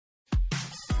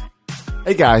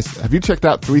Hey guys, have you checked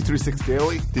out 336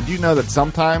 Daily? Did you know that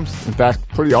sometimes, in fact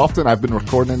pretty often, I've been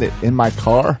recording it in my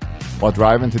car while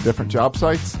driving to different job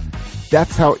sites?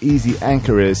 That's how easy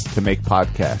Anchor is to make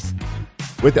podcasts.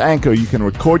 With Anchor, you can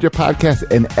record your podcast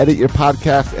and edit your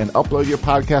podcast and upload your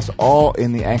podcast all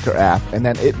in the Anchor app, and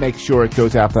then it makes sure it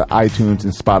goes out to iTunes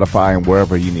and Spotify and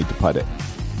wherever you need to put it.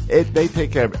 They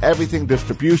take care of everything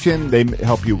distribution. They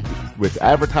help you with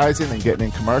advertising and getting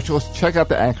in commercials. Check out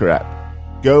the Anchor app.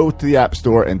 Go to the App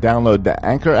Store and download the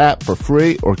Anchor app for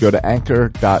free, or go to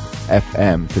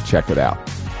anchor.fm to check it out.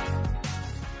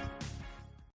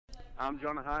 I'm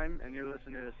Jonah Heim, and you're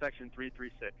listening to Section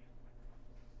 336.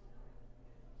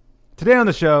 Today on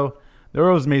the show, the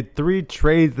Orioles made 3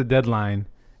 trades at the deadline,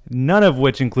 none of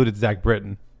which included Zach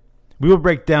Britton. We will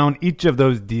break down each of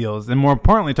those deals and, more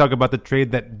importantly, talk about the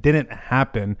trade that didn't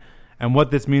happen and what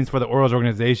this means for the Orioles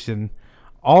organization.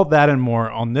 All that and more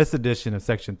on this edition of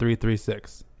Section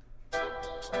 336.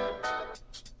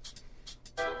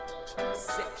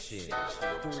 Section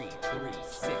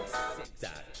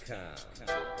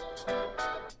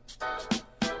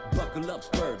 336.com. Buckle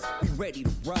up, birds, be ready to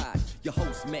ride. Your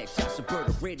host, Max Joshua Bird,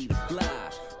 are ready to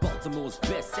fly. Baltimore's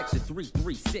best, Section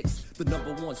 336, the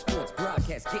 #1 sports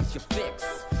broadcast. Get your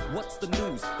fix. What's the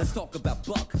news? Let's talk about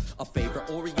Buck, our favorite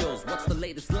Orioles. What's the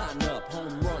latest lineup?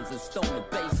 Home runs and stolen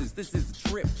bases. This is a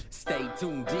trip. Stay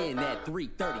tuned in at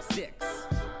 336.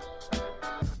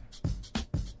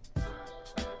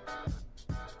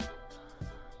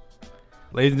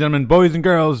 Ladies and gentlemen, boys and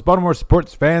girls, Baltimore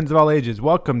sports fans of all ages,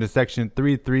 welcome to Section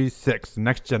 336, the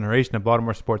next generation of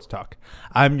Baltimore sports talk.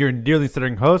 I'm your dearly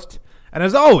considering host, and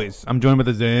as always, I'm joined with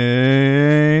the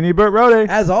zany Burt Rode.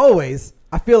 As always,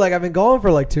 I feel like I've been gone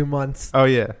for like 2 months. Oh,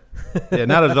 yeah. Yeah,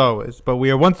 not as always, but we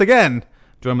are once again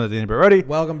joined by the zany Burt Rode.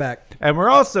 Welcome back. And we're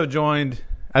also joined,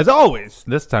 as always,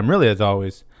 this time really as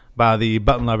always, by the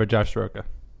button lover Josh Soroka.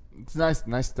 It's nice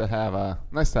to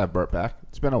have Burt back.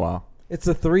 It's been a while. It's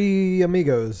the 3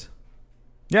 amigos.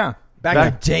 Yeah.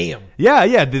 Back to jam.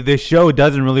 Yeah. The show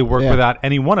doesn't really work without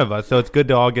any one of us, so it's good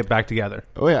to all get back together.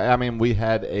 Oh, yeah. I mean, we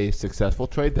had a successful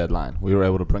trade deadline. We were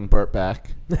able to bring Burt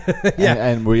back. Yeah.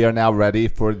 And we are now ready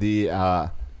for the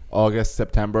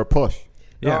August-September push.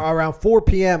 Yeah. Around 4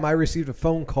 p.m., I received a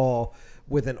phone call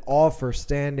with an offer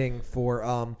standing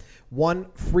for 1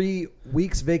 free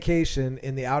week's vacation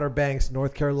in the Outer Banks,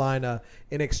 North Carolina,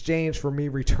 in exchange for me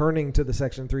returning to the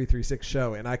Section 336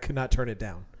 show, and I could not turn it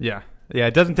down. Yeah.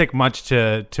 It doesn't take much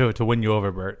to win you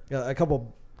over, Burt. Yeah, a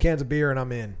couple cans of beer, and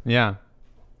I'm in. Yeah.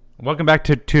 Welcome back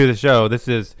to the show. This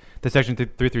is the Section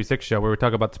 336 show where we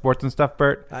talk about sports and stuff,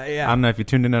 Burt. Yeah. I don't know if you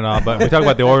tuned in at all, but we talk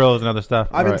about the Orioles and other stuff.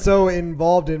 I've been so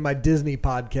involved in my Disney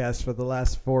podcast for the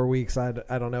last 4 weeks, I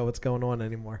don't know what's going on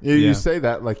anymore. You say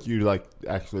that like you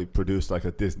actually produce like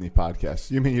a Disney podcast.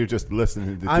 You mean you're just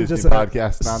listening to I'm Disney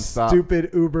podcasts nonstop?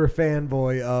 Stupid Uber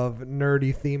fanboy of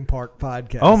nerdy theme park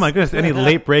podcasts. Oh, my goodness. Any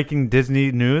late-breaking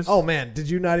Disney news? Oh, man.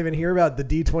 Did you not even hear about the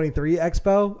D23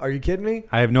 Expo? Are you kidding me?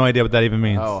 I have no idea what that even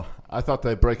means. Oh, I thought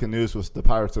the breaking news was the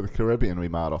Pirates of the Caribbean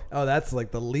remodel. Oh, that's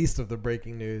like the least of the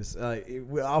breaking news.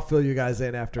 I'll fill you guys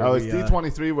in after. Oh, it's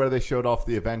D23 where they showed off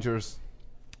the Avengers?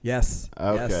 Yes.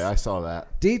 Okay, yes. I saw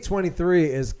that. D23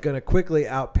 is going to quickly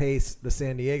outpace the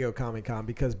San Diego Comic-Con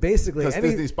because basically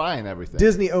Disney's buying everything.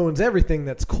 Disney owns everything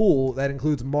that's cool. That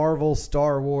includes Marvel,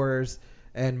 Star Wars,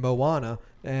 and Moana.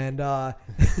 And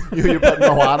you're putting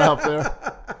Moana up there?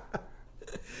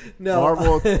 No.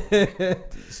 Marvel,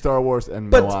 Star Wars,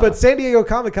 and Moana. But San Diego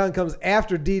Comic-Con comes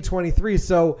after D23,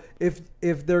 so if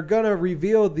they're going to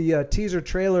reveal the teaser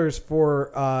trailers for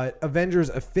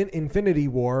Avengers Infinity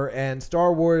War and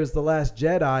Star Wars The Last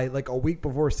Jedi like a week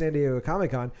before San Diego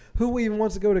Comic-Con, who even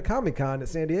wants to go to Comic-Con at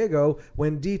San Diego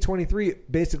when D23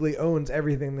 basically owns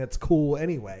everything that's cool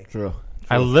anyway? True.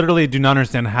 I literally do not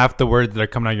understand half the words that are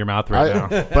coming out of your mouth right now.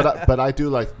 But I do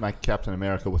like my Captain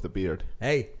America with a beard.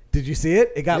 Hey. Did you see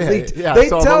it? It got leaked. Yeah, they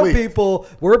tell people,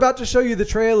 we're about to show you the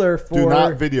trailer for... Do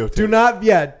not videotape. Do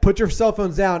not, put your cell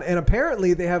phones down. And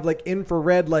apparently they have like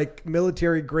infrared, like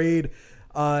military grade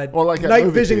night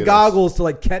vision goggles to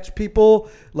like catch people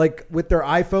like with their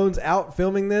iPhones out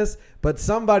filming this. But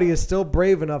somebody is still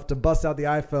brave enough to bust out the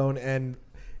iPhone and,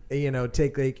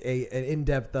 take like an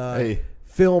in-depth...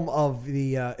 film of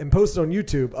the and post it on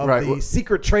YouTube of the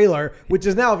secret trailer, which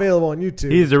is now available on YouTube.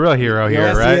 He's the real hero here,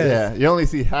 yes, right? Yeah, you only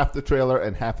see half the trailer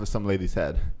and half of some lady's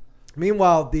head.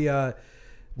 Meanwhile,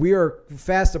 we are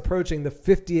fast approaching the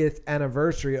 50th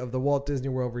anniversary of the Walt Disney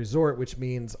World Resort, which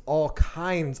means all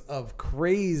kinds of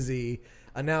crazy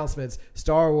announcements.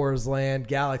 Star Wars Land,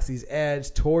 Galaxy's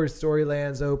Edge, Toy Story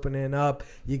Land's opening up.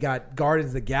 You got Guardians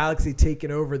of the Galaxy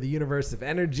taking over the universe of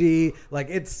energy. Like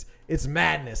it's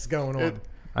madness going on.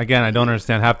 Again, I don't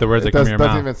understand half the words that come in your mouth. It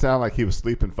doesn't even sound like he was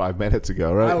sleeping 5 minutes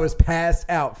ago, right? I was passed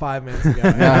out 5 minutes ago.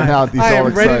 Now I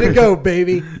am ready to go,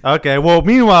 baby. Okay, well,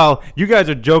 meanwhile, you guys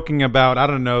are joking about, I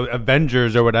don't know,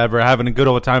 Avengers or whatever, having a good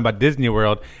old time about Disney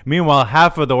World. Meanwhile,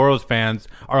 half of the Orioles fans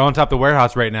are on top of the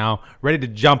warehouse right now, ready to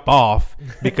jump off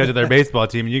because of their baseball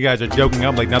team. And you guys are joking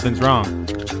up like nothing's wrong.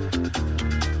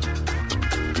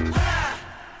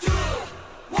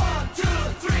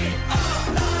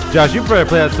 Josh, you probably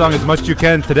play that song as much as you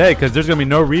can today because there's going to be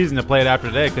no reason to play it after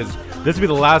today because this will be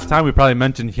the last time we probably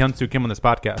mention Hyun-Soo Kim on this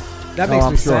podcast. That makes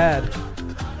me sad.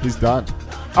 He's done.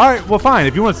 All right, well, fine.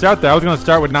 If you want to start there, I was going to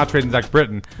start with not trading Zach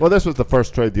Britton. Well, this was the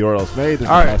first trade the Orioles made in the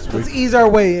past week. Let's ease our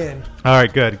way in. All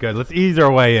right, good. Let's ease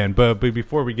our way in. But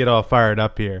before we get all fired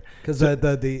up here. Because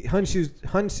the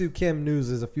Hyun-Soo Kim news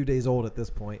is a few days old at this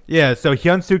point. Yeah, so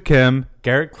Hyun-Soo Kim,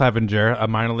 Garrett Clevenger, a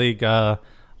minor league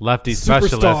lefty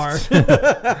specialist.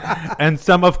 And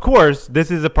of course, this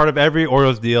is a part of every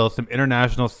Orioles deal. Some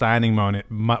international signing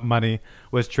money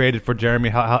was traded for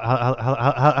Jeremy Hellickson.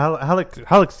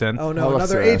 Oh, no,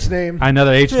 another H name.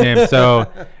 Another H name.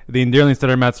 So the endearingly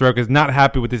stutter Matt Soroka is not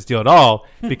happy with this deal at all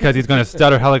because he's going to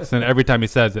stutter Hellickson every time he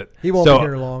says it. He won't be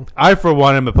here long. I, for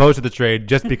one, am opposed to the trade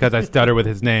just because I stutter with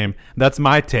his name. That's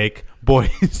my take,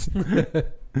 boys.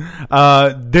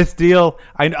 This deal,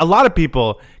 a lot of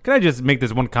people. Can I just make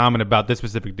this one comment about this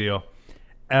specific deal?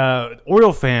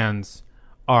 Oriole fans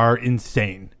are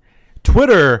insane.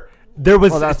 Twitter, there was.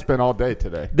 Well, that's been all day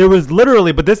today. There was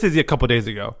literally, but this is a couple days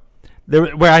ago.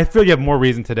 Where I feel you have more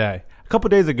reason today. A couple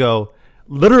days ago,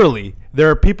 literally, there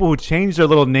are people who changed their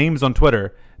little names on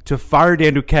Twitter to fire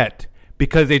Dan Duquette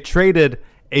because they traded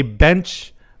a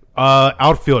bench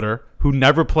outfielder who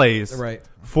never plays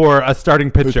for a starting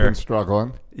pitcher. Who's been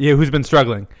struggling. Yeah, who's been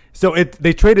struggling. So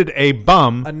they traded a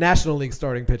bum. A National League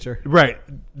starting pitcher. Right.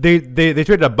 They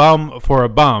traded a bum for a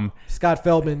bum. Scott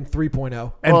Feldman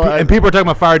 3.0. And people are talking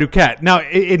about fire Duquette. Now,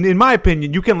 in my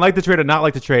opinion, you can like the trade or not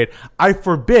like the trade. I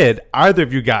forbid either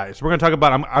of you guys. We're going to talk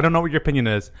about, I don't know what your opinion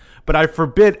is, but I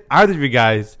forbid either of you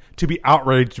guys to be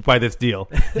outraged by this deal.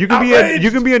 You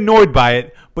can be annoyed by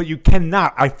it, but you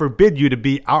cannot. I forbid you to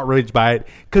be outraged by it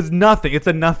because it's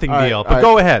a nothing deal. But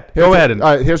go ahead. Go ahead.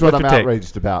 Here's what I'm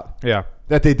outraged about. Yeah.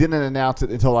 That they didn't announce it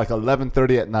until like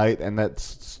 11:30 at night, and that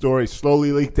story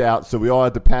slowly leaked out, so we all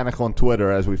had to panic on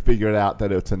Twitter as we figured out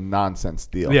that it's a nonsense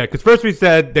deal. Yeah, because first we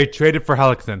said they traded for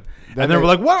Hellickson, and then we're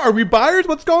like, what, are we buyers?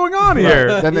 What's going on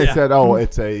here? Then they said, oh,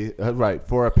 it's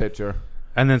for a pitcher.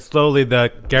 And then slowly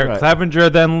the Garrett Clevenger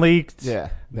then leaked.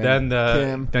 Yeah. Then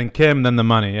Kim, then the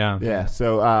money, Yeah,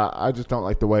 so I just don't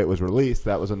like the way it was released.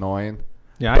 That was annoying.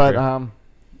 Yeah, I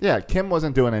agree. Kim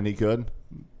wasn't doing any good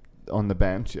on the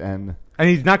bench, and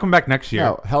he's not coming back next year.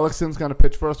 No, Hellickson's going to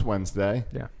pitch for us Wednesday.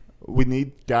 Yeah. We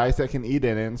need guys that can eat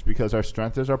innings because our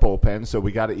strength is our bullpen, so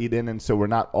we got to eat innings, so we're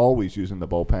not always using the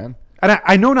bullpen. And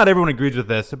I know not everyone agrees with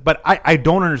this, but I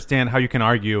don't understand how you can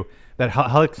argue that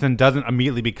Hellickson doesn't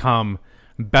immediately become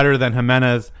better than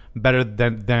Jimenez, better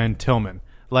than Tillman.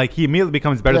 Like, he immediately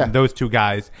becomes better than those two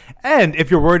guys. And if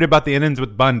you're worried about the innings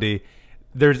with Bundy,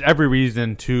 there's every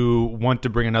reason to want to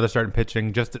bring another starting pitcher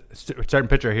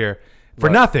here for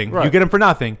nothing. Right. You get him for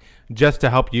nothing just to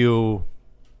help you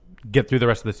get through the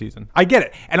rest of the season. I get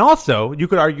it. And also, you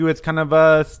could argue it's kind of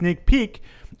a sneak peek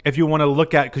if you want to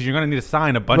look at, because you're going to need to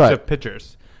sign a bunch of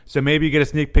pitchers. So maybe you get a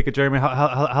sneak peek at Jeremy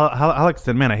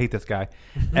Hellickson. Man, I hate this guy.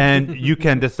 And you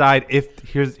can decide if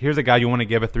here's a guy you want to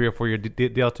give a 3 or 4 year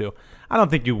deal to. I don't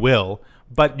think you will,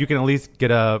 but you can at least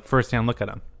get a first-hand look at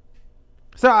him.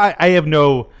 So I have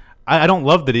I don't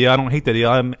love the deal. I don't hate the deal.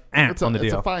 I'm on the deal.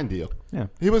 It's a fine deal. Yeah.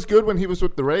 He was good when he was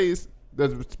with the Rays.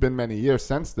 It's been many years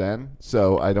since then,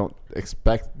 so I don't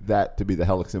expect that to be the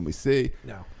Hellickson we see.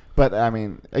 No. But, I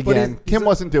mean, again, Kim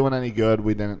wasn't doing any good.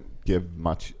 We didn't give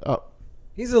much up.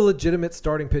 He's a legitimate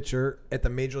starting pitcher at the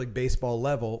Major League Baseball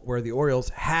level where the Orioles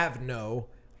have no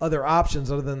other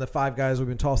options other than the 5 guys we've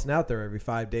been tossing out there every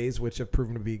 5 days, which have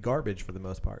proven to be garbage for the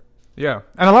most part. Yeah.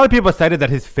 And a lot of people cited that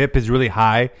his FIP is really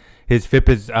high. His FIP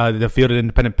is the fielded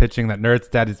independent pitching. That nerd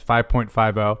stat is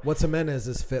 5.50. What's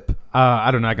Jimenez's FIP?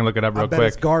 I don't know. I can look it up real quick.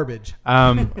 It's garbage.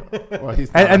 Well,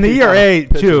 he's not, and the ERA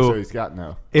pitching, too. So he's got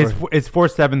no. It's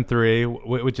 4.73,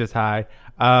 which is high.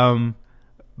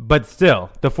 But still,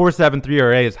 the 4.73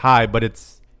 ERA is high, but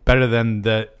it's better than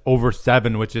the over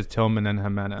 7, which is Tillman and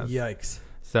Jimenez. Yikes!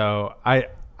 So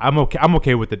I'm okay. I'm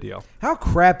okay with the deal. How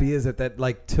crappy is it that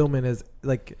Tillman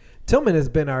has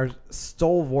been our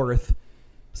stalwart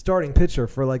starting pitcher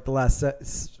for like the last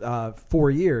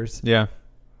 4 years. Yeah.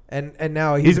 And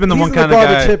now he's been the one kind of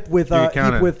guy chip with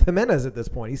Jimenez at this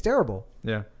point. He's terrible.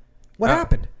 Yeah. What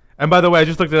happened? And by the way, I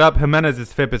just looked it up.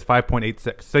 Jimenez's FIP is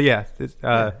 5.86. So yeah,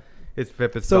 his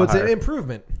FIP is so it's higher. An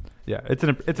improvement. Yeah, it's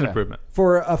an improvement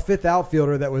for a fifth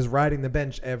outfielder that was riding the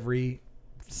bench every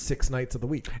 6 nights of the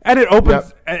week. And it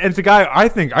opens. And it's a guy I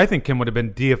think Kim would have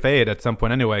been DFA'd at some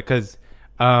point anyway, because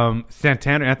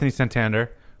Anthony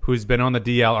Santander, who's been on the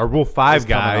DL, a Rule 5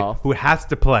 guy who has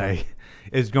to play,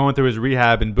 is going through his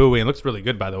rehab in Bowie and looks really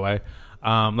good, by the way.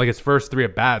 Like his first 4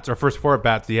 at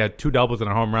bats, he had 2 doubles and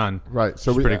a home run. Right,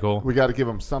 so pretty cool. We got to give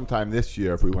him some time this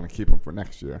year if we want to keep him for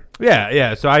next year.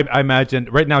 Yeah. So I imagine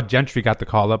right now Gentry got the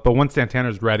call up, but once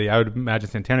Santander's ready, I would imagine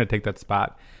Santana to take that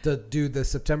spot. Do the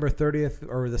September 30th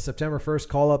or the September 1st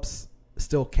call ups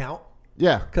still count?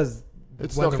 Yeah, because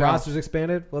when the roster's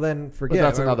expanded, well then forget. But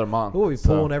that's another month. We'll be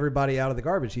pulling everybody out of the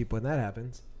garbage heap when that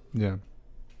happens. Yeah.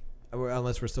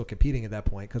 Unless we're still competing at that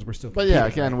point, because we're still. But yeah,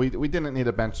 again, we didn't need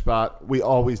a bench spot. We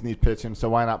always need pitching, so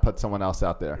why not put someone else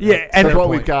out there? Yeah, and what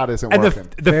we've got isn't working.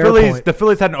 The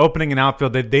Phillies had an opening in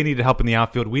outfield. They needed help in the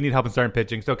outfield. We need help in starting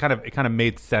pitching, so it kind of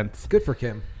made sense. Good for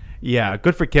Kim. Yeah,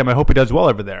 good for Kim. I hope he does well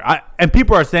over there. And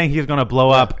people are saying he's going to blow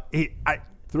up.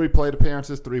 3 plate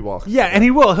appearances, 3 walks. Yeah, and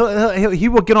he will. He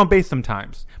will get on base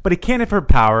sometimes, but he can't hit for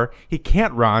power. He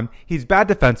can't run. He's bad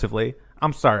defensively.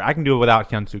 I'm sorry, I can do it without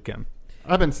Hyun-Soo Kim.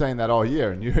 I've been saying that all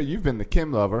year, and you've been the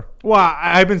Kim lover. Well,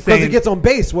 I've been saying because he gets on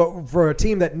base for a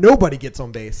team that nobody gets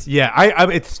on base. Yeah,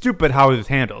 it's stupid how it was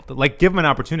handled. Like, give him an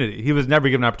opportunity. He was never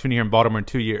given an opportunity here in Baltimore in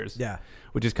 2 years. Yeah,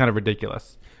 which is kind of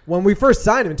ridiculous. When we first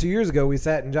signed him 2 years ago, we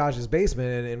sat in Josh's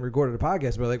basement and recorded a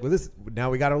podcast. We're like, well, now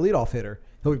we got our leadoff hitter.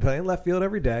 He'll be playing left field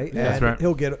every day, and that's right.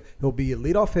 He'll be a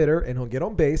leadoff hitter, and he'll get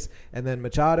on base, and then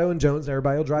Machado and Jones and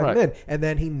everybody will drive him in, and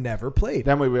then he never played.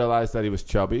 Then we realized that he was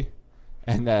chubby,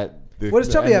 and that. What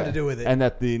does Chubby have to do with it? And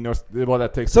that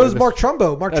that takes. So does Mark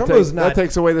Trumbo. Mark Trumbo's not. That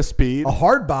takes away the speed. A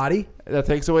hard body. That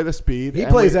takes away the speed. He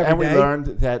plays every day. And we learned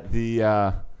that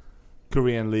the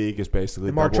Korean League is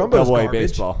basically double A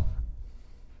baseball.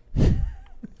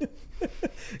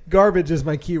 Garbage is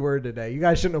my key word today. You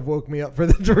guys shouldn't have woke me up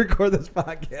to record this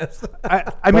podcast.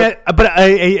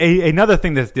 Another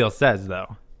thing this deal says,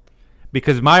 though,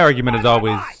 because my argument is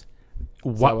always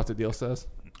what the deal says.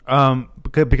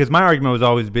 Because my argument would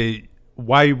always be,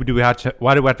 why do we have to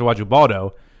watch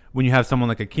Ubaldo when you have someone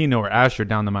like Aquino or Asher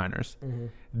down the minors? Mm-hmm.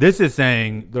 This is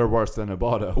saying they're worse than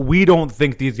Ubaldo. We don't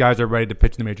think these guys are ready to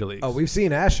pitch in the major leagues. Oh, we've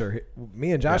seen Asher.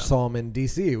 Me and Josh saw him in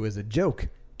D.C. It was a joke.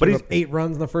 But he's 8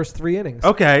 runs in the first 3 innings.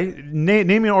 Okay, name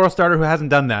me an Oral starter who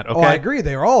hasn't done that. Okay, I agree.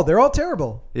 They're all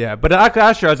terrible. Yeah, but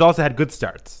Asher has also had good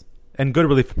starts and good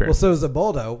relief appearances. Well, so is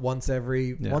Ubaldo once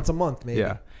a month maybe.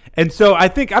 Yeah. And so I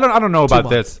think I don't know about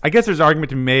this. I guess there's an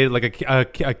argument to be made. Like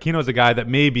Aquino's a guy that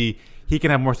maybe he can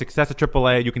have more success at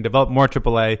AAA. You can develop more at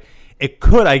AAA. It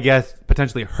could, I guess,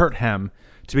 potentially hurt him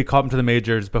to be called into the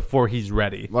majors before he's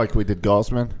ready. Like we did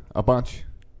Gaussman a bunch.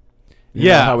 You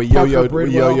know how we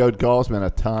yo-yoed Gaussman a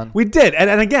ton. We did,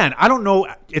 and again, I don't know.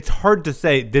 It's hard to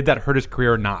say did that hurt his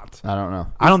career or not. I don't know.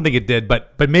 I don't think it did,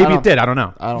 but maybe it did. I don't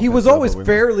know. He was always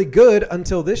fairly good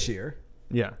until this year.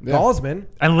 Yeah. Gaussman.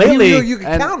 And lately, you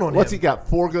can count on him. What's he got?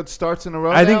 4 good starts in a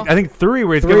row. I think 3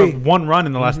 where he's given 1 run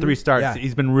in the last 3 starts. Yeah.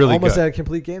 He's been really almost good. had a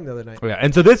complete game the other night. Yeah,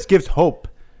 and so this gives hope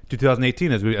to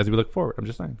 2018 as we look forward. I'm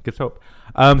just saying, gives hope.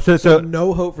 So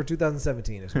no hope for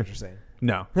 2017 is what you're saying.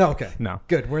 No. Oh, okay. No.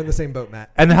 Good. We're in the same boat, Matt.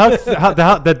 And and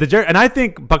I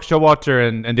think Buck Showalter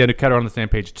and Dan Duquette are on the same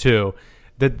page too.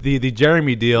 That the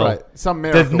Jeremy deal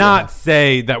does not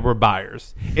say that we're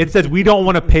buyers. It says we don't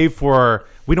want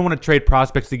to trade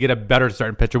prospects to get a better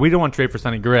starting pitcher. We don't want to trade for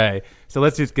Sonny Gray. So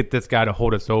let's just get this guy to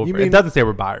hold us over. It doesn't say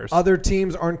we're buyers. Other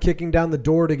teams aren't kicking down the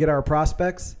door to get our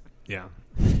prospects? Yeah.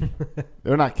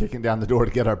 They're not kicking down the door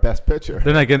to get our best pitcher.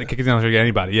 They're not kicking down the door to get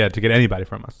anybody. Yeah, to get anybody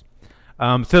from us.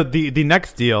 So the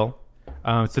next deal,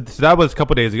 so that was a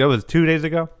couple days ago. It was 2 days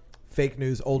ago. Fake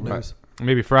news, old news.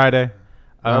 Maybe Friday.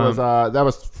 That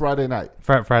was Friday night.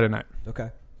 Friday night. Okay.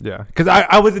 Yeah, because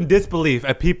I was in disbelief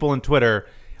at people on Twitter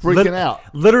freaking out,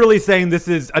 literally saying this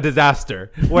is a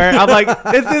disaster. Where I'm like,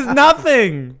 this is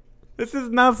nothing. This is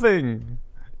nothing.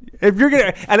 If you're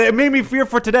gonna, and it made me fear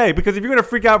for today because if you're gonna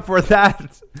freak out for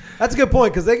that, that's a good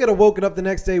point because they could have woken up the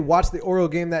next day, watched the Oriole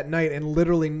game that night, and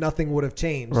literally nothing would have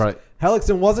changed. Right.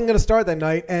 Hellickson wasn't going to start that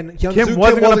night, and Kim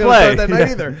wasn't going to start that night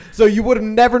either. So you would have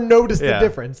never noticed the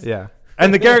difference. Yeah.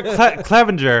 And the Garrett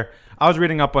Clevenger, I was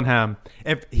reading up on him.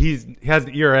 If he has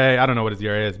the ERA, I don't know what his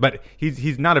ERA is, but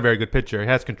he's not a very good pitcher. He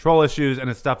has control issues, and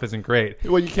his stuff isn't great.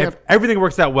 Well, you can't. If everything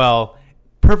works out well,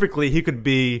 perfectly, he could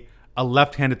be a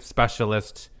left-handed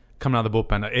specialist coming out of the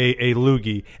bullpen, a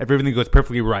loogie, if everything goes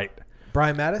perfectly right.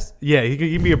 Brian Mattis? Yeah, he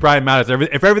can be a Brian Mattis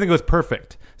if everything goes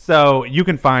perfect. So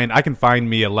I can find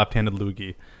me a left-handed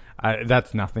loogie.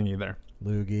 That's nothing either.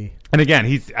 Loogie. And again,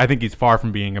 I think he's far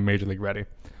from being a major league ready.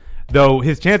 Though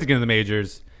his chance of getting to the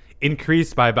majors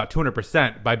increased by about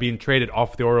 200% by being traded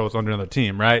off the Orioles under another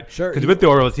team, right? Sure. Because with the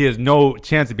Orioles, he has no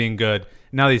chance of being good.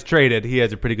 Now that he's traded, he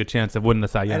has a pretty good chance of winning the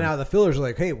Cy Young. And now the Phillies are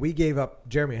like, hey, we gave up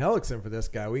Jeremy Hellickson for this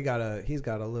guy. He's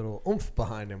got a little oomph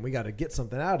behind him. We got to get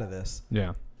something out of this.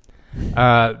 Yeah.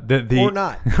 Or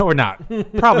not. Or not.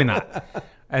 Probably not.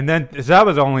 And then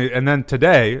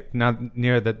today, now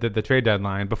near the trade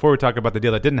deadline, before we talk about the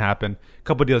deal that didn't happen, a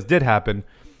couple of deals did happen.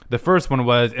 The first one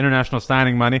was international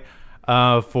signing money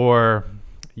for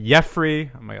Jeffrey.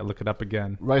 I'm going to look it up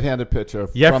again. Right-handed pitcher.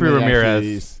 Jeffrey from the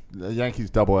Ramirez. Yankees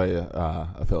AA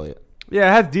affiliate. Yeah,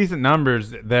 it has decent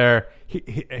numbers there.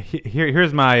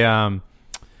 Here's my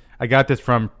I got this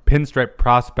from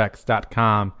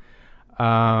pinstripeprospects.com.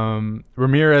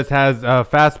 Ramirez has a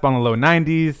fastball in the low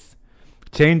 90s.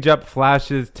 Changeup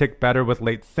flashes tick better with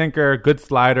late sinker. Good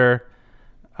slider.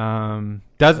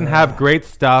 Doesn't have great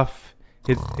stuff.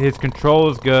 His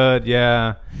control is good.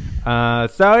 Yeah.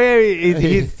 So yeah,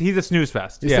 he's a snooze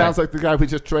fest. He sounds like the guy we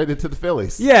just traded to the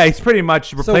Phillies. Yeah, he's pretty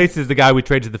much replaces the guy we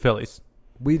traded to the Phillies.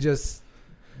 We just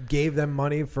gave them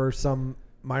money for some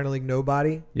minor league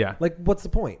nobody. Yeah. Like, what's the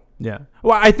point? Yeah.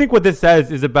 Well, I think what this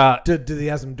says is about. Did he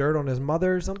have some dirt on his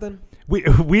mother or something? We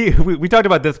talked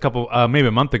about this maybe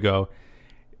a month ago.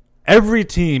 Every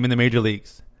team in the major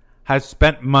leagues has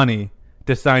spent money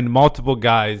to sign multiple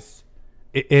guys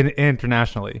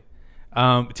internationally.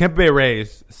 Tampa Bay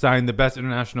Rays signed the best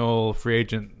international free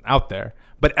agent out there,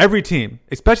 but every team,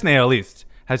 especially in the AL East,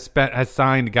 has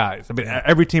signed guys. I mean,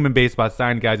 every team in baseball has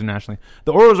signed guys internationally.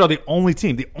 The Orioles are the only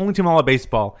team in all of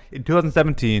baseball in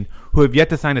 2017 who have yet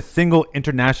to sign a single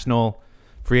international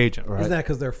free agent. Right. Isn't that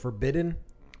because they're forbidden?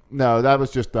 No, that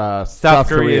was just South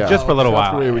Korea, just for a little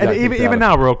while. And even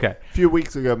now, we're okay. A few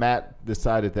weeks ago, Matt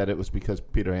decided that it was because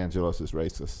Peter Angelos is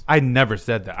racist. I never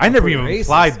said that. I never even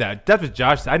implied that. That's what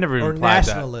Josh said. I never even implied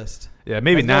that. Or nationalist. Yeah,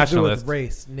 maybe nationalist.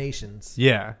 Race, nations.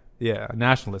 Yeah,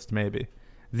 nationalist maybe.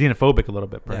 Xenophobic a little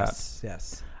bit, perhaps.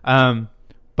 Yes.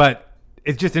 But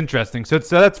it's just interesting. So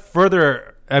that's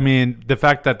further. I mean, the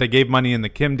fact that they gave money in the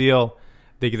Kim deal,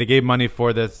 they gave money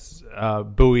for this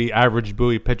average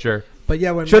Bowie pitcher. But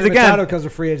yeah, when Machado comes to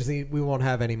free agency, we won't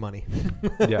have any money.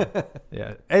 Yeah.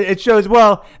 It shows,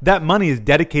 well, that money is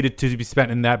dedicated to be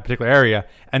spent in that particular area.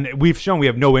 And we've shown we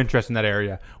have no interest in that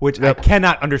area, which I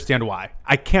cannot understand why.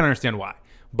 I can't understand why.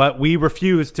 But we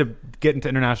refuse to get into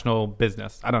international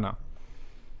business. I don't know.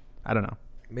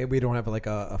 Maybe we don't have like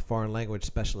a foreign language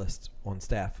specialist on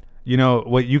staff. You know,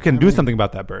 well, you can do something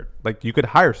about that, Bert. Like, you could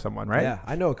hire someone, right? Yeah,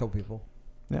 I know a couple people.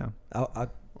 Yeah. Well,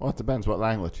 it depends what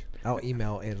language. I'll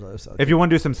email Angelo. If you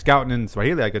want to do some scouting in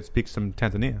Swahili, I could speak some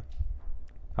Tanzania.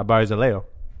 Habari za leo.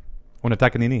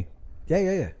 Unataka nini?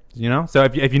 Yeah. You know? So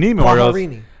if you need me, Orioles.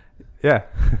 Yeah.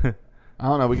 I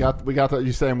don't know. We got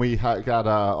you saying we got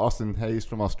Austin Hayes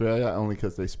from Australia only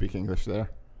because they speak English there.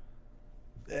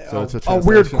 So it's a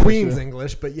weird Queen's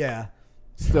English, but yeah.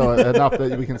 Still enough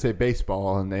that we can say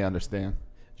baseball and they understand.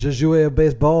 Je joue au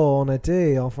baseball en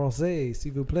été en français,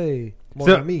 s'il vous plaît, mon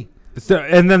ami. So,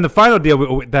 and then the final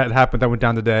deal that went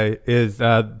down today is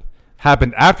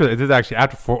happened after. This is actually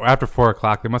after 4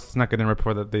 o'clock. They must have snuck it in right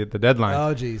before the deadline.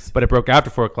 Oh, jeez. But it broke after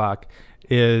 4 o'clock.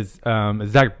 Is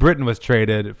Zach Britton was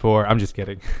traded for? I'm just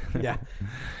kidding. Yeah.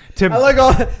 I like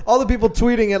all the people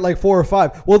tweeting at like 4 or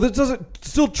 5. Well, this doesn't.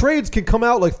 Still, trades can come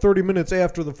out like 30 minutes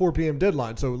after the 4 p.m.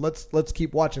 deadline. So let's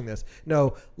keep watching this.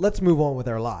 No, let's move on with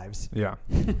our lives. Yeah.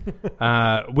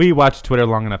 We watched Twitter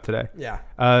long enough today. Yeah.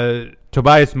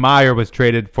 Tobias Meyer was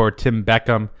traded for Tim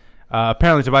Beckham.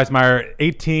 Apparently, Tobias Meyer,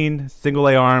 18, single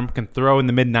A arm, can throw in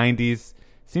the mid 90s.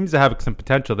 Seems to have some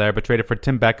potential there, but traded for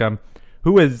Tim Beckham,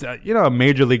 who is a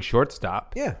major league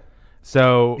shortstop. Yeah.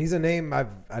 So he's a name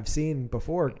I've seen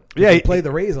before. Yeah, he played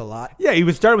the Rays a lot. Yeah, he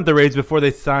was starting with the Rays before they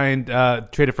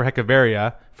traded for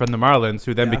Hechavarria from the Marlins,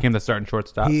 who then became the starting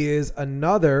shortstop. He is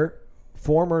another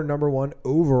former number 1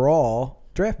 overall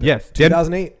draft pick. Yes,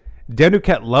 2008. Dan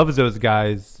Duquette loves those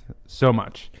guys so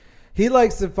much. He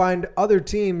likes to find other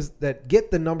teams that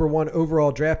get the number 1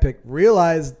 overall draft pick,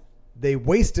 realize they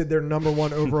wasted their number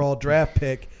 1 overall draft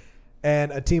pick,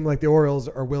 and a team like the Orioles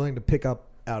are willing to pick up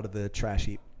out of the trash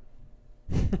heap.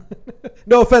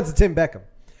 No offense to Tim Beckham.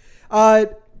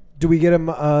 Do we get him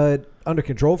under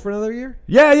control for another year?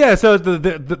 Yeah. So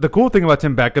the cool thing about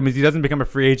Tim Beckham is he doesn't become a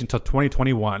free agent until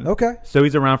 2021. Okay. So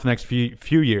he's around for the next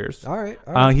few years. All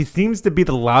right. He seems to be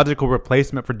the logical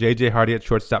replacement for J.J. Hardy at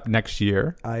shortstop next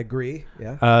year. I agree.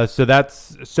 Yeah. That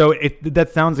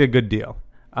sounds like a good deal.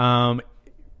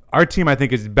 Our team, I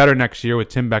think, is better next year with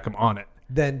Tim Beckham on it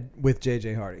than with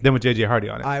J.J. Hardy.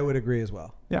 On it. I would agree as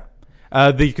well. Yeah.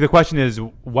 The question is,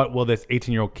 what will this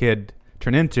 18-year-old kid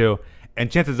turn into? And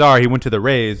chances are he went to the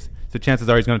Rays, so chances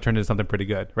are he's going to turn into something pretty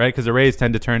good, right? Because the Rays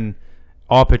tend to turn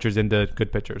all pitchers into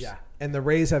good pitchers. Yeah. And the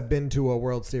Rays have been to a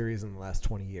World Series in the last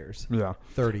 20 years. Yeah.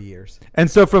 30 years.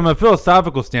 And so from a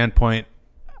philosophical standpoint,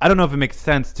 I don't know if it makes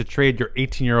sense to trade your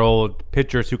 18-year-old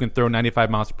pitchers who can throw 95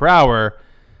 miles per hour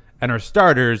and are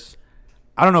starters.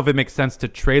 I don't know if it makes sense to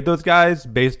trade those guys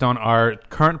based on our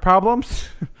current problems,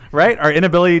 right? Our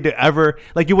inability to ever,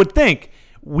 like you would think,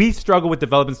 we struggle with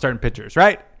developing starting pitchers,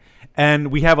 right?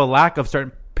 And we have a lack of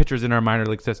starting pitchers in our minor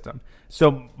league system.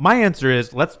 So my answer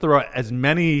is let's throw as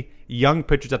many young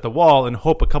pitchers at the wall and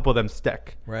hope a couple of them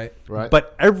stick. Right.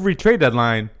 But every trade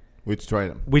deadline, we'd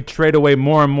trade them. We trade away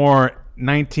more and more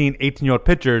 19, 18-year-old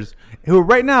pitchers who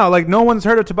right now, like no one's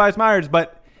heard of Tobias Myers,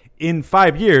 but in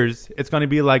 5 years, it's going to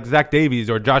be like Zach Davies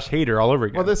or Josh Hader all over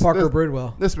again. Well, Parker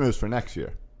Bridwell. This moves for next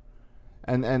year.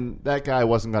 And that guy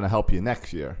wasn't going to help you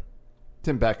next year.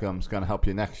 Tim Beckham's going to help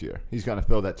you next year. He's going to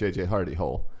fill that J.J. Hardy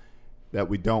hole that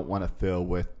we don't want to fill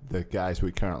with the guys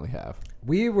we currently have.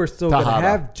 We were still going to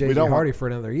have J.J. Hardy for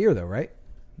another year, though, right?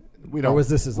 We don't. Or was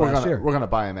this his last year? We're going to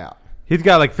buy him out. He's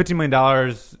got like $15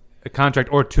 million a contract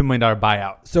or $2 million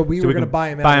buyout. So we were going to buy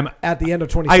him out at the end of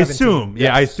 2017. I assume. Yes.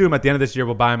 Yeah, I assume at the end of this year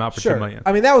we'll buy him out for $2 million.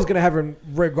 I mean, that was going to happen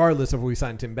regardless of if we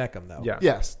signed Tim Beckham, though. Yeah.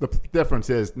 Yes. The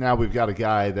difference is now we've got a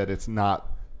guy that it's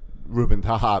not Ruben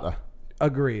Tejada.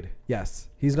 Agreed. Yes.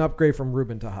 He's an upgrade from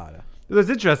Ruben Tejada. It was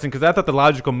interesting because I thought the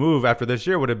logical move after this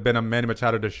year would have been a Manny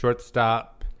Machado to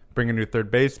shortstop, bring a new third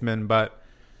baseman, but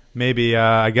maybe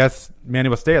I guess Manny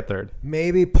will stay at third.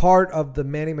 Maybe part of the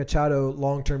Manny Machado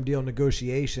long-term deal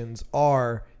negotiations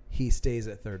are he stays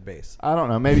at third base. I don't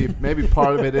know. Maybe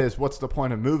part of it is what's the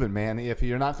point of moving Manny if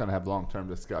you're not going to have long-term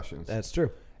discussions? That's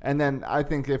true. And then I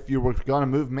think if you were going to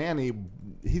move Manny,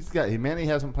 Manny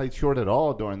hasn't played short at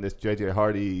all during this J.J.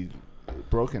 Hardy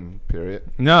broken period.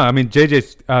 No, I mean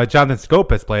Jonathan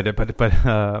Scope has played it,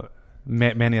 but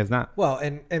Manny has not. Well,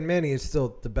 and Manny is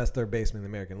still the best third baseman in the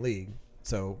American League,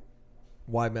 so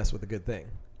why mess with a good thing?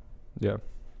 Yeah.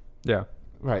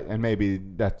 Right, and maybe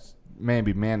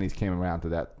Manny's came around to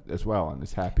that as well and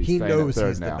is happy. He knows at third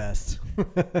he's now. the best.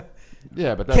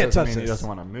 Yeah, but that doesn't mean he doesn't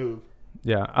want to move.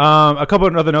 Yeah. A couple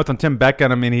of other notes on Tim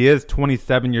Beckham. I mean, he is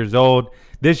 27 years old.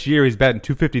 This year he's batting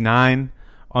 .259.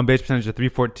 On base percentage of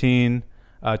 .314,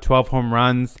 12 home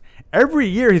runs. Every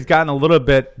year he's gotten a little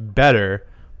bit better,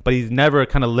 but he's never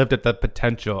kind of lived at the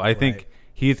potential. I think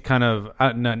he's kind of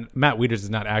Matt Wieters is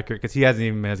not accurate because he hasn't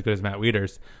even been as good as Matt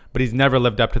Wieters, but he's never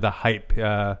lived up to the hype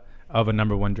of a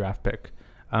number one draft pick.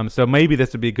 So maybe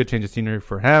this would be a good change of scenery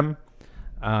for him.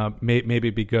 Maybe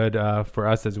it'd be good for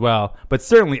us as well. But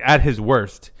certainly at his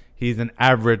worst, he's an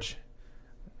average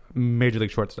major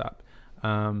league shortstop.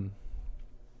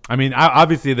 I mean,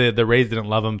 obviously the Rays didn't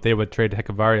love him. They would trade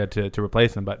Heckavaria to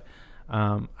replace him. But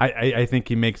I think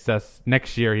he makes us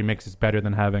next year. He makes us better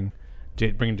than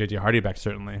bringing J.J. Hardy back.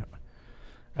 Certainly.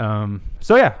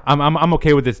 So yeah, I'm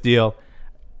okay with this deal.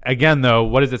 Again, though,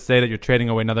 what does it say that you're trading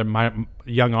away another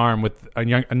young arm with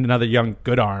another young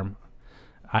good arm?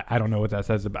 I don't know what that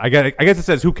says. I guess it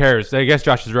says who cares. I guess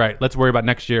Josh is right. Let's worry about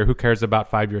next year. Who cares about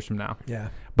 5 years from now? Yeah.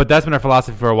 But that's been our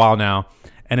philosophy for a while now.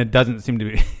 And it doesn't seem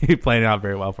to be playing out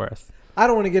very well for us. I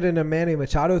don't want to get into Manny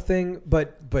Machado thing,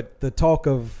 but the talk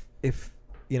of if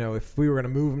we were going to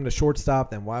move him to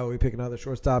shortstop, then why would we pick another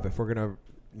shortstop? If we're going to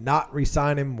not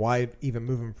re-sign him, why even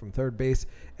move him from third base?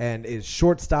 And is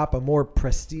shortstop a more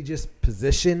prestigious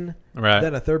position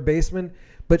than a third baseman?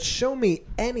 But show me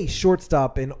any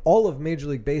shortstop in all of Major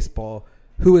League Baseball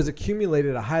who has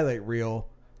accumulated a highlight reel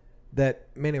that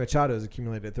Manny Machado has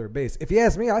accumulated at third base. If you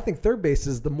ask me, I think third base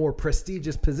is the more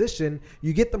prestigious position.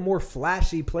 You get the more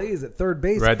flashy plays at third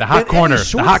base. Right, the hot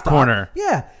corner.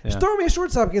 Yeah. Just throw me a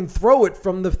shortstop. You can throw it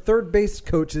from the third base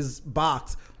coach's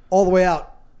box all the way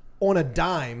out on a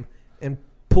dime and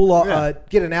pull off,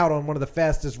 get an out on one of the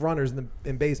fastest runners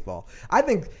in baseball. I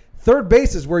think third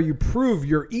base is where you prove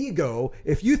your ego.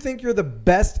 If you think you're the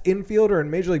best infielder in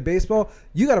Major League Baseball,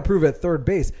 you got to prove it at third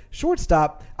base.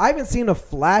 Shortstop, I haven't seen a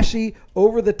flashy,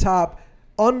 over-the-top,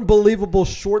 unbelievable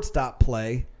shortstop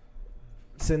play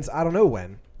since I don't know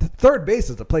when. The third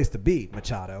base is the place to be,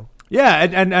 Machado. Yeah,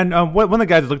 and one of the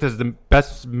guys looked as the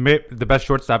best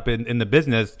shortstop in the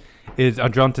business is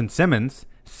Andrelton Simmons.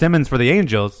 Simmons for the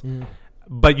Angels,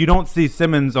 but you don't see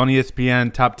Simmons on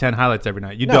ESPN top 10 highlights every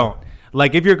night. You don't.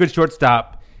 Like, if you're a good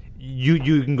shortstop, you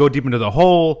can go deep into the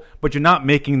hole, but you're not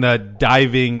making the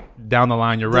diving down the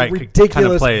line. You're right. Ridiculous kind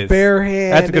of plays.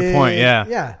 Barehanded. That's a good point. Yeah.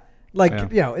 Yeah. Like,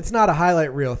 it's not a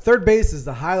highlight reel. Third base is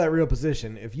the highlight reel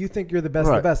position. If you think you're the best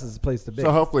of the best, it's the place to be.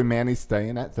 So hopefully Manny's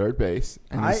staying at third base,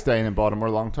 and he's staying in Baltimore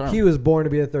long term. He was born to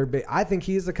be a third base. I think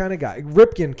he's the kind of guy.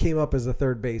 Ripken came up as a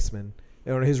third baseman.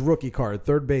 On his rookie card,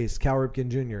 third base, Cal Ripken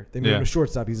Jr. They moved him to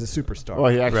shortstop. He's a superstar.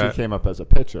 Well, he actually came up as a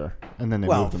pitcher, and then they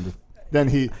moved him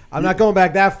to... I'm not going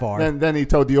back that far. Then he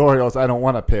told the Orioles, "I don't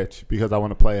want to pitch because I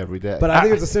want to play every day." But I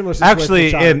think it's a similar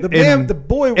situation.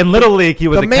 Actually, in Little League, he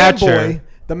was a catcher.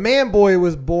 The man boy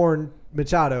was born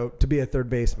Machado to be a third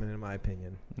baseman, in my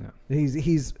opinion. Yeah.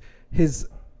 He's his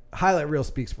highlight reel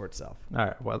speaks for itself. All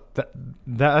right. Well,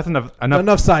 that's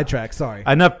enough sidetrack. Sorry.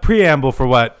 Enough preamble for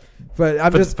what. But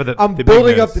I'm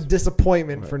building up the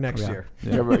disappointment for next year.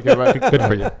 Yeah. Good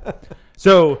for you.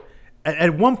 So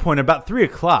at one point, about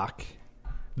 3:00,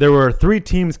 there were three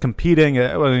teams competing.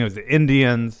 It was the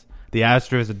Indians, the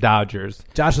Astros, the Dodgers.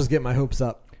 Josh was getting my hopes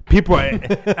up.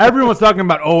 Everyone was talking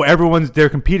about, they're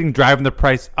competing, driving the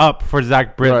price up for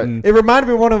Zach Britton. Right. It reminded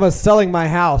me of one of us selling my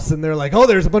house, and they're like,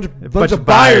 there's a bunch of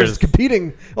buyers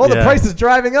competing. The price is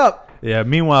driving up. Yeah.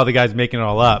 Meanwhile, the guy's making it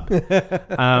all up.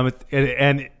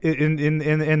 And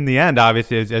in the end,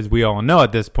 obviously, as we all know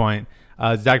at this point,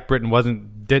 Zach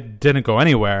Britton didn't go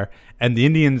anywhere. And the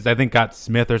Indians, I think, got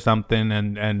Smith or something.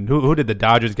 And who did the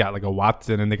Dodgers got? Like a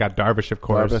Watson, and they got Darvish, of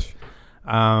course.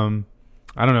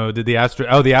 I don't know. Did the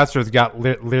Astros? The Astros got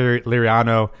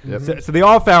Liriano. Yep. So they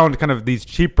all found kind of these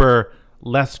cheaper,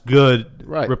 less good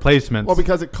replacements. Well,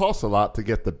 because it costs a lot to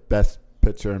get the best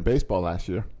pitcher in baseball last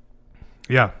year.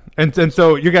 Yeah, and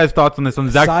so your guys' thoughts on this on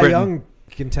Zach Britton? Cy Young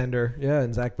contender,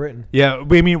 and Zach Britton. Yeah,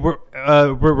 I mean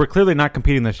we're clearly not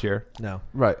competing this year. No,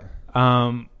 right.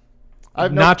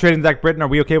 Not trading Zach Britton. Are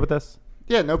we okay with this?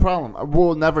 Yeah, no problem.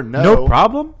 We'll never know. No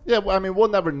problem? Yeah, well, I mean, we'll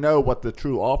never know what the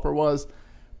true offer was,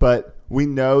 but we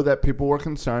know that people were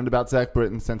concerned about Zach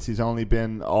Britton since he's only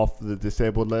been off the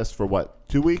disabled list for,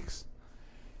 2 weeks?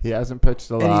 He hasn't pitched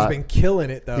a lot. And he's been killing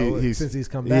it, though, since he's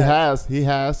come back. He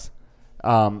has.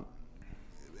 And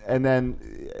then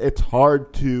it's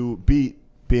hard to beat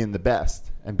being the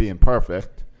best and being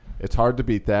perfect. It's hard to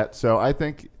beat that. So I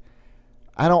think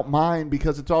I don't mind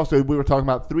because it's also, we were talking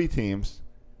about 3 teams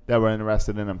that were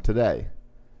interested in him today.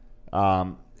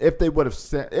 If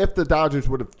the Dodgers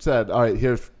would have said, all right,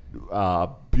 here's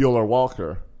Bueller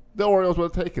Walker, the Orioles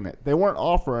would have taken it. They weren't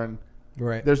offering.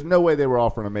 Right. There's no way they were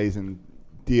offering amazing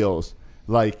deals.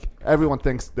 Like everyone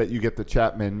thinks that you get the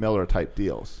Chapman Miller type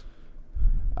deals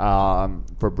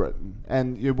for Britton,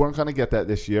 and you weren't going to get that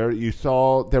this year. You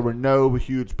saw there were no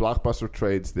huge blockbuster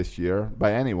trades this year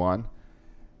by anyone.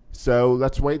 So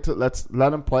let's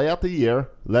let him play out the year.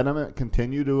 Let him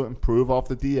continue to improve off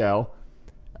the DL.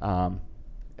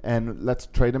 And let's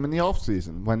trade him in the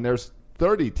offseason when there's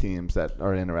 30 teams that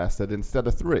are interested instead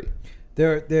of 3.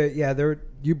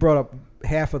 You brought up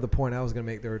half of the point I was going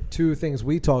to make. There are 2 things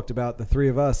we talked about, the 3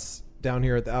 of us down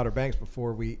here at the Outer Banks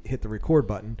before we hit the record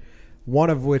button. One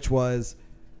of which was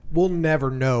we'll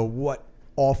never know what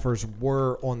offers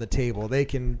were on the table. They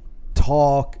can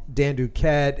talk, Dan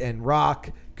Duquette and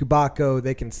Rock Kubaco,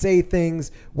 they can say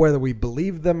things, whether we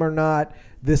believe them or not.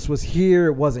 This was here,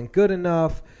 it wasn't good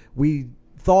enough. We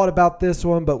thought about this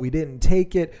one, but we didn't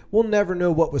take it. We'll never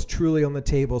know what was truly on the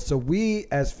table. So we,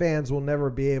 as fans, will never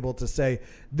be able to say,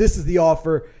 this is the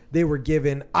offer they were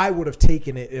given. I would have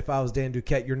taken it if I was Dan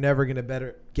Duquette. You're never going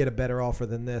to get a better offer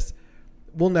than this.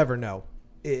 We'll never know.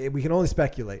 We can only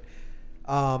speculate.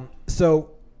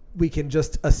 So we can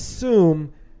just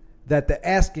assume that the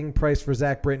asking price for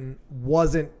Zach Britton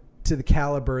wasn't to the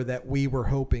caliber that we were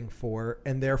hoping for,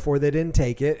 and therefore they didn't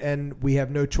take it, and we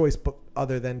have no choice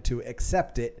other than to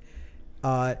accept it.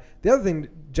 The other thing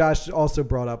Josh also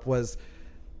brought up was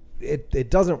it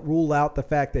doesn't rule out the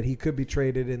fact that he could be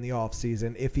traded in the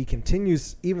offseason. If he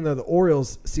continues, even though the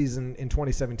Orioles season in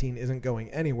 2017 isn't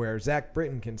going anywhere, Zach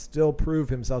Britton can still prove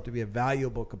himself to be a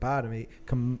valuable commodity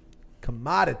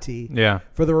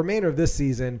for the remainder of this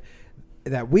season,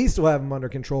 that we still have him under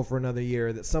control for another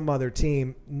year, that some other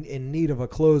team in need of a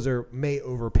closer may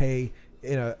overpay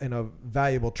in a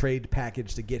valuable trade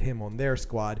package to get him on their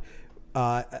squad.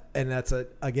 And that's,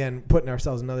 again, putting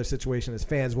ourselves in another situation as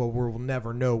fans where we'll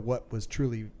never know what was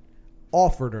truly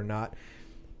offered or not.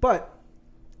 But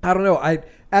I don't know.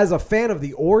 As a fan of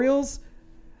the Orioles,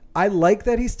 I like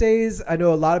that he stays. I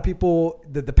know a lot of people,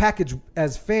 the package,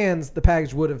 as fans, the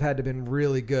package would have had to been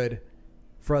really good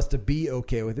for us to be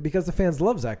okay with it because the fans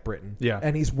love Zach Britton. Yeah.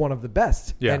 And he's one of the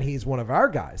best. Yeah. And he's one of our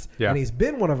guys. Yeah. And he's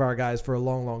been one of our guys for a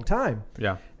long, long time.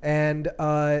 Yeah. And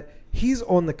he's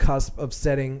on the cusp of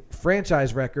setting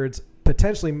franchise records,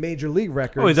 potentially major league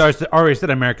records. Oh, he's already set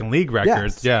American League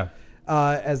records. Yes. Yeah.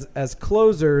 As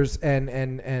closers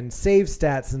and save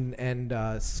stats and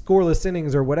scoreless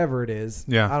innings or whatever it is.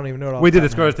 Yeah. I don't even know what all we did the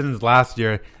scoreless innings last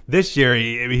year. This year,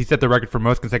 he set the record for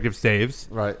most consecutive saves.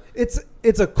 Right.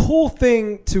 It's a cool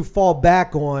thing to fall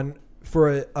back on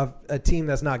for a team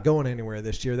that's not going anywhere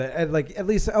this year. That at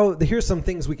least here's some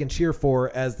things we can cheer for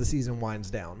as the season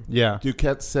winds down. Yeah.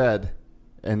 Duquette said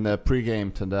in the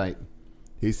pregame tonight,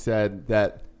 he said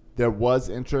that there was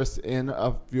interest in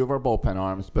a few of our bullpen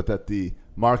arms, but that the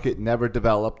market never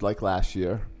developed like last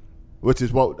year, which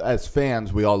is what, as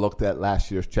fans, we all looked at last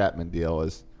year's Chapman deal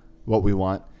as what we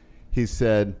want. He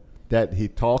said that he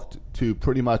talked to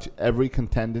pretty much every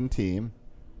contending team,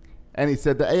 and he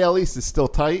said the AL East is still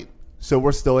tight, so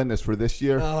we're still in this for this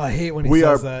year. Oh, I hate when he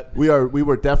says that. We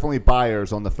were definitely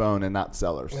buyers on the phone and not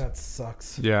sellers. That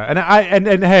sucks. Yeah,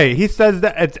 and hey, he says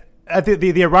that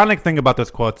the ironic thing about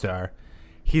those quotes are,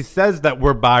 he says that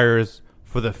we're buyers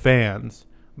for the fans,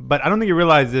 but I don't think he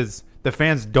realizes the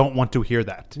fans don't want to hear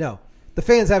that. No, the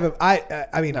fans haven't.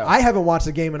 I haven't watched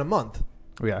a game in a month.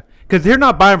 Yeah, because they're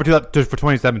not buying for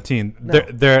 2017. No.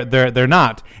 They're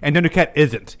not, and Duquette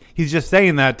isn't. He's just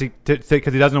saying that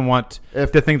because he doesn't want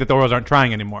to think that the Orioles aren't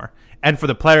trying anymore. And for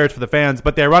the players, for the fans.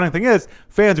 But the ironic thing is,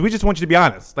 fans, we just want you to be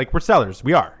honest. Like, we're sellers.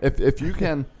 We are. If you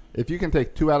can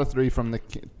take 2 out of 3 from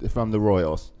the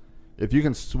Royals. If you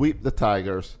can sweep the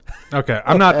Tigers, okay,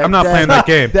 I'm not playing that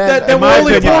game. I'm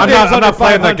not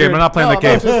playing that game. I'm not playing that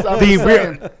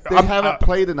game. They haven't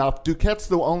played enough. Duquette's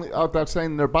the only out there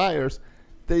saying they're buyers.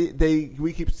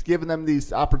 We keep giving them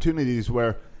these opportunities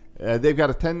where they've got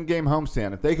a 10-game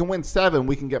homestand. If they can win 7,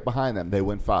 we can get behind them. They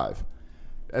win 5.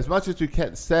 As much as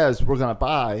Duquette says we're going to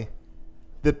buy,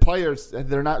 the players,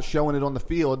 they're not showing it on the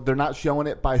field. They're not showing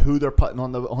it by who they're putting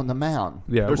on the mound.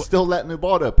 Yeah. They're still letting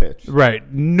Ubaldo pitch.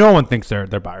 Right. No one thinks they're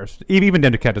buyers. Even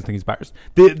Dan Duquette doesn't think he's buyers.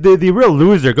 The real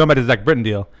loser, going back to the Zach Britton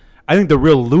deal, I think the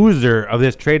real loser of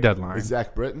this trade deadline is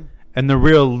Zach Britton. And the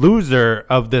real loser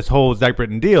of this whole Zach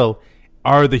Britton deal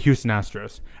are the Houston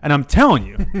Astros. And I'm telling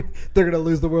you, they're going to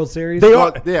lose the World Series. They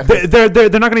are. Yeah, they're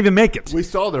not going to even make it. We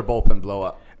saw their bullpen blow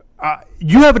up.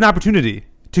 You have an opportunity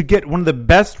to get one of the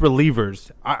best relievers.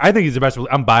 I think he's the best.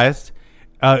 I'm biased.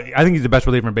 I think he's the best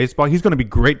reliever in baseball. He's going to be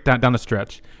great down the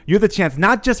stretch. You have the chance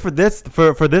not just for this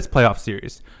playoff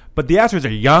series, but the Astros are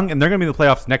young and they're going to be in the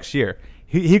playoffs next year.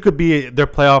 He could be their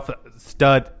playoff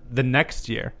stud the next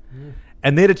year.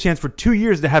 And they had a chance for 2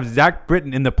 years to have Zach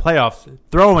Britton in the playoffs,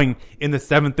 throwing in the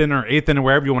 7th inning or 8th inning,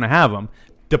 wherever you want to have him,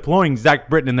 deploying Zach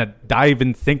Britton in that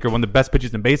dive-in sinker, one of the best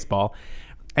pitches in baseball,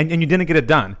 and you didn't get it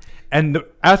done. And the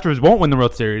Astros won't win the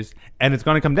World Series, and it's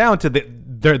going to come down to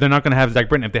they're not going to have Zach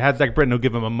Britton. If they had Zach Britton, it'll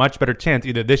give them a much better chance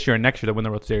either this year or next year to win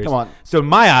the World Series. Come on. So in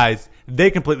my eyes,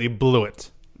 they completely blew it.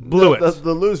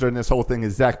 The loser in this whole thing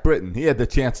is Zach Britton. He had the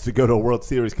chance to go to a World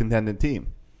Series contending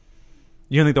team.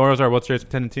 You don't think the Orioles are a World Series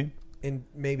contending team?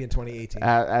 Maybe in 2018.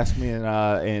 Ask me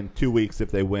in 2 weeks if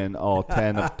they win all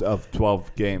 10 of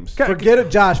 12 games. Forget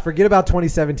it, Josh. Forget about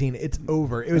 2017. It's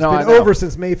over. It's been over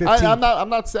since May 15th. I'm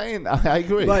not saying I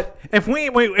agree. But if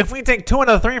we take 2 out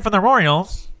of 3 from the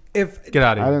Royals, get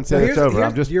out of here. I didn't say it's over.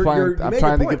 I'm just trying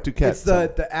to give Duquette. It's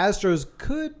the Astros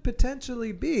could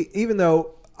potentially be, even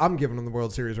though I'm giving them the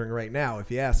World Series ring right now, if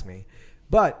you ask me.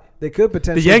 But they could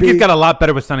potentially. The Yankees got a lot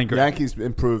better with Sonny Gray. Yankees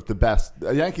improved the best.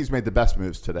 Yankees made the best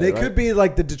moves today. They could be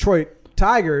like the Detroit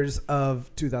Tigers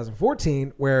of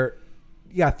 2014, where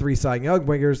you got 3 Cy Young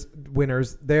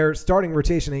winners. Their starting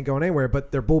rotation ain't going anywhere,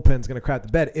 but their bullpen's going to crap the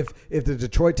bed. If the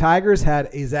Detroit Tigers had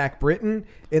a Zach Britton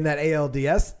in that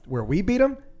ALDS where we beat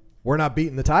them, we're not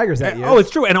beating the Tigers that year. Oh, it's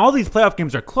true. And all these playoff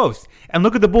games are close. And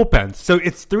look at the bullpens. So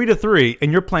it's 3-3,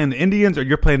 and you're playing the Indians or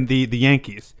you're playing the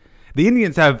Yankees. The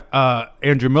Indians have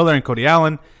Andrew Miller and Cody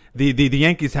Allen. The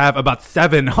Yankees have about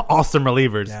 7 awesome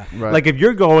relievers. Yeah. Right. Like if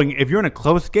you're in a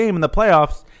close game in the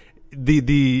playoffs,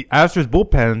 the Astros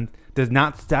bullpen does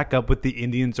not stack up with the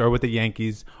Indians or with the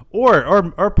Yankees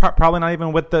or probably not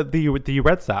even with the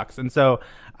Red Sox. And so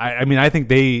I think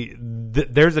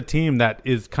there's a team that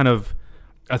is kind of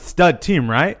a stud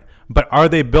team, right? But are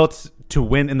they built to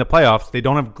win in the playoffs? They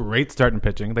don't have great starting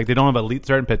pitching. Like they don't have elite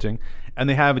starting pitching. And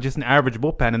they have just an average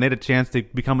bullpen, and they had a chance to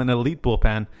become an elite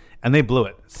bullpen, and they blew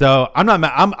it. So I'm not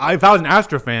mad. If I was an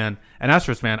Astros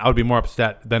fan, I would be more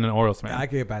upset than an Orioles fan. Yeah, I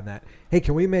can get behind that. Hey,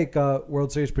 can we make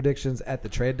World Series predictions at the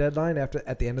trade deadline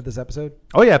at the end of this episode?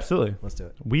 Oh yeah, absolutely. Let's do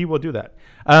it. We will do that.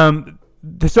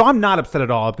 So I'm not upset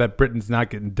at all that Britton's not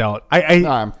getting dealt. No,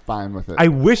 I'm fine with it. I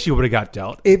wish he would have got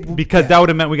dealt because that would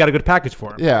have meant we got a good package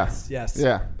for him. Yes.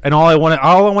 Yeah. And all I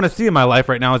want to see in my life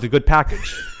right now is a good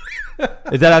package.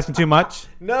 Is that asking too much?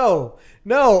 No,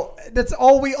 that's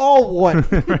all we all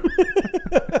want.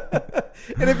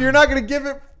 And if you're not going to give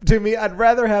it to me, I'd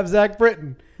rather have Zach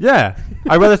Britton. Yeah,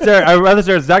 I'd rather stare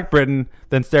at Zach Britton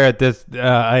than stare at this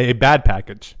a bad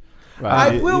package.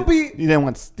 Right. You didn't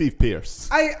want Steve Pierce.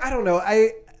 I don't know.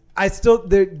 I still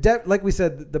like we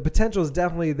said, the potential is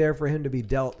definitely there for him to be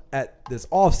dealt at this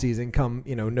offseason come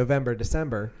November,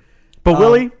 December. But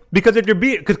will he? Because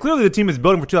because clearly the team is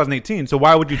building for 2018. So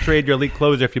why would you trade your elite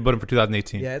closer if you build him for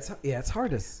 2018? Yeah, it's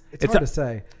hard to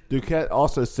say. Duquette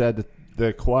also said that they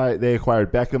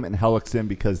acquired Beckham and Hellickson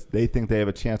because they think they have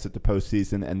a chance at the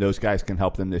postseason, and those guys can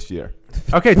help them this year.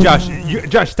 Okay, Josh.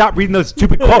 Josh, stop reading those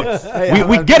stupid quotes.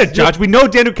 We get it, Josh. We know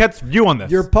Dan Duquette's view on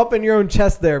this. You're pumping your own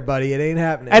chest there, buddy. It ain't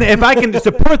happening. And if I can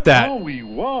support that.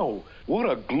 Wow. What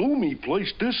a gloomy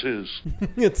place this is.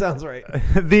 It sounds right.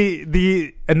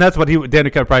 And that's what Dan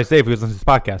Duquette would probably say if he was on his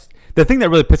podcast. The thing that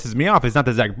really pisses me off is not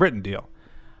the Zach Britton deal.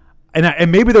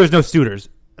 And maybe there was no suitors.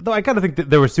 Though I kind of think that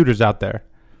there were suitors out there.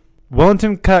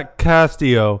 Wellington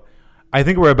Castillo, I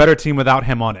think we're a better team without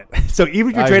him on it. So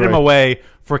even if you trade him away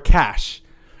for cash,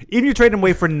 even if you trade him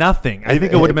away for nothing, I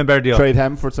think it would have been a better deal. Trade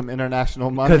him for some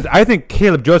international money. Because I think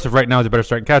Caleb Joseph right now is a better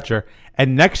starting catcher.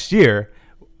 And next year,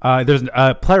 there's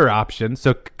a player option,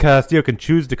 so Castillo can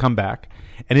choose to come back.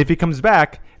 And if he comes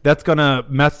back, that's going to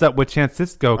mess up with Chance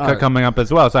Cisco coming up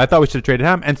as well. So I thought we should have traded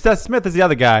him. And Seth Smith is the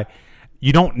other guy.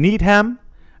 You don't need him.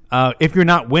 If you're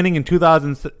not winning in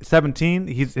 2017,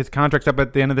 his contract's up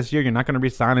at the end of this year. You're not going to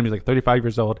re-sign him. He's like 35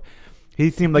 years old. He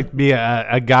seemed like to be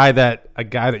a guy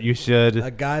that you should.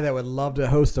 A guy that would love to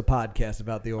host a podcast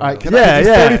about the Orioles. He's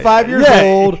 35 years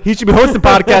old. He should be hosting a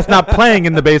podcast, not playing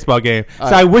in the baseball game. So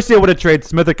I wish they would have traded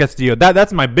Smith or Castillo.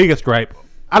 That's my biggest gripe.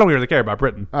 I don't really care about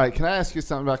Britton. All right, can I ask you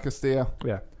something about Castillo?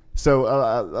 Yeah. So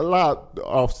a lot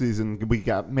off season, we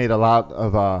made a lot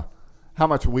of how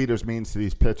much Wieters means to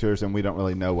these pitchers, and we don't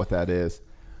really know what that is.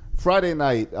 Friday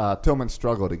night, Tillman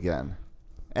struggled again,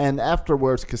 and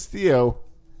afterwards, Castillo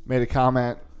made a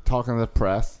comment talking to the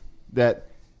press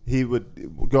that he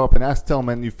would go up and ask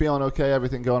Tillman, "You feeling okay?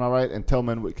 Everything going all right?" And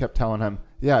Tillman kept telling him,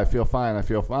 "Yeah, I feel fine."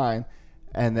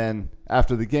 And then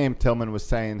after the game, Tillman was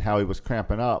saying how he was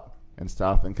cramping up and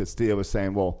stuff, and Castillo was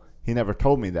saying, "Well, he never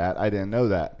told me that. I didn't know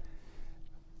that."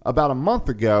 About a month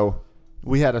ago,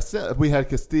 we had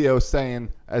Castillo saying,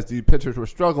 as the pitchers were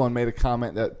struggling, made a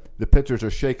comment that the pitchers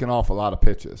are shaking off a lot of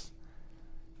pitches.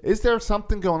 Is there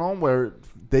something going on where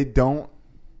they don't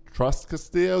trust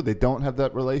Castillo? They don't have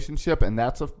that relationship, and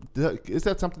is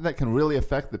that something that can really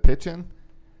affect the pitching?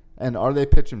 And are they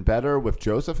pitching better with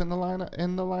Joseph in the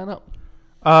lineup?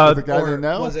 The guy they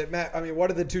know. Was it Matt? I mean, what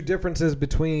are the two differences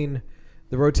between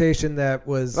the rotation that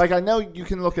was I know you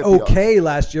can look at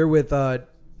last year with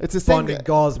it's the same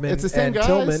Gausman it's the same and guys.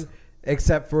 Tillman,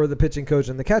 except for the pitching coach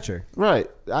and the catcher. Right.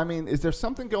 I mean, is there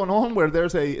something going on where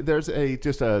there's a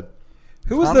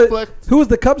who was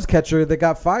the Cubs catcher that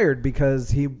got fired because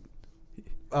he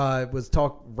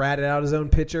ratted out his own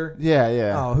pitcher?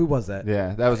 Yeah. Oh, who was that?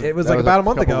 Yeah, that was. It was about a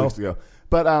month ago. Weeks ago.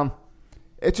 But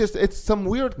it's some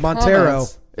weird Montero.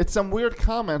 Comments. It's some weird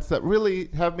comments that really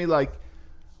have me like,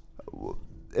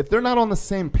 if they're not on the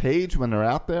same page when they're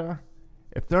out there,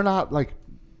 if they're not like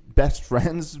best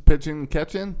friends pitching and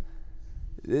catching,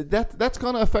 that's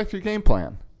going to affect your game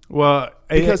plan. Well,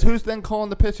 because who's then calling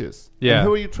the pitches? Yeah. And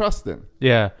who are you trusting?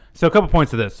 Yeah. So a couple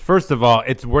points to this. First of all,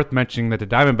 it's worth mentioning that the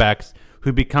Diamondbacks,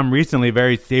 who become recently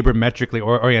very sabermetrically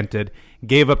oriented,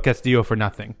 gave up Castillo for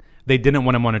nothing. They didn't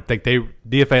want him on it. Like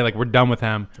DFA, we're done with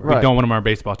him. Right. We don't want him on our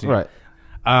baseball team. Right.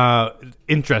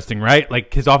 Interesting, right?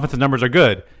 Like his offensive numbers are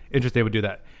good. Interesting they would do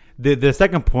that. The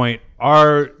second point,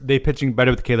 are they pitching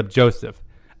better with Caleb Joseph?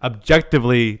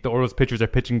 Objectively, the Orioles pitchers are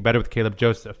pitching better with Caleb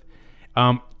Joseph.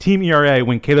 Team ERA,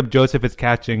 when Caleb Joseph is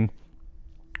catching,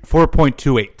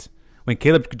 4.28. When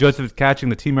Caleb Joseph is catching,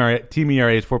 the team ERA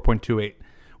is 4.28.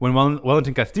 When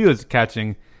Wellington Castillo is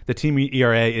catching, the team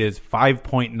ERA is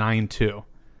 5.92.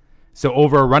 So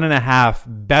over a run and a half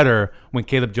better when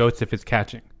Caleb Joseph is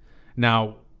catching.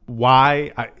 Now,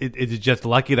 why? Is it just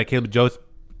lucky that Caleb Joseph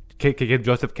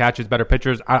catches better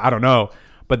pitchers? I don't know.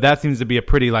 But that seems to be a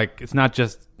pretty, it's not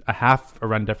just a half a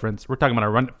run difference. We're talking about a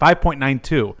run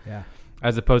 5.92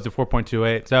 as opposed to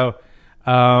 4.28. So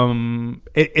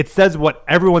it says what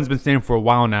everyone's been saying for a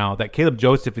while now, that Caleb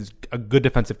Joseph is a good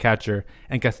defensive catcher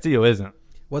and Castillo isn't.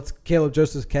 What's Caleb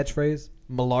Joseph's catchphrase?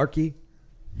 Malarkey?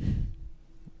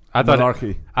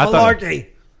 Malarkey. I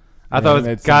thought it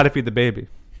was gotta feed the baby.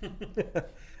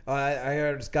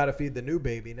 I just got to feed the new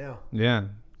baby now. Yeah.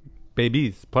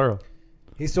 Babies, plural.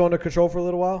 He's still under control for a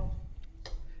little while?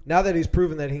 Now that he's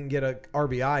proven that he can get a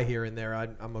RBI here and there,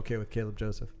 I'm okay with Caleb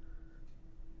Joseph.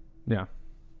 Yeah.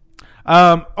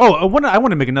 I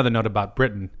want to make another note about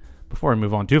Britton before I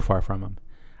move on too far from him.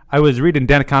 I was reading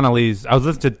Dan Connolly's. I was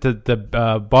listening to the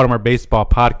Baltimore baseball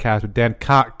podcast with Dan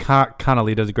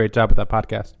Connolly. Does a great job with that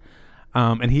podcast,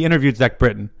 and he interviewed Zach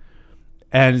Britton,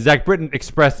 and Zach Britton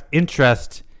expressed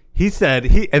interest.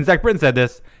 And Zach Britton said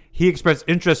this. He expressed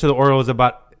interest to the Orioles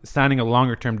about signing a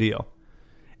longer term deal,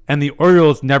 and the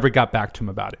Orioles never got back to him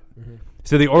about it. Mm-hmm.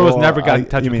 So the Orioles never got in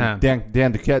touch with him. Dan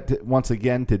Duquette once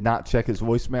again did not check his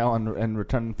voicemail and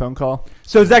return the phone call.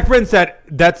 So Zach Britton said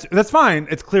that's fine.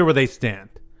 It's clear where they stand.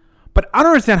 But I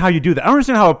don't understand how you do that. I don't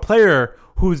understand how a player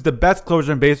who's the best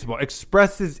closer in baseball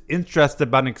expresses interest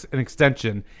about an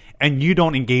extension and you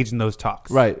don't engage in those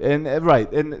talks. Right. And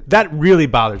that really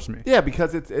bothers me. Yeah,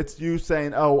 because it's you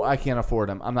saying, "Oh, I can't afford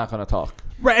him. I'm not going to talk."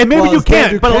 Right, and maybe you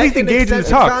can't, but at least engage in the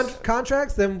talks.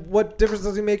 Contracts, then what difference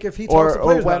does he make if he talks to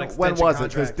players about extension when was it?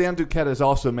 Because Dan Duquette has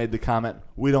also made the comment,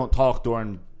 we don't talk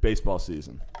during baseball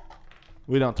season.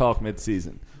 We don't talk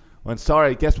mid-season. When,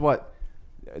 sorry, guess what?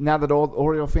 Now that old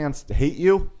Oriole fans hate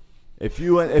you, if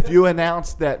you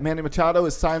announce that Manny Machado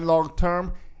is signed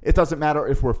long-term, it doesn't matter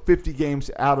if we're 50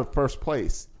 games out of first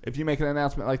place. If you make an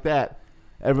announcement like that,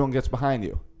 everyone gets behind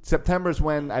you. September is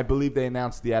when I believe they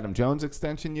announced the Adam Jones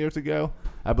extension years ago.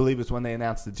 I believe it's when they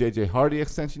announced the J.J. Hardy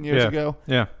extension years ago.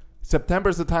 Yeah. September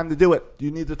is the time to do it.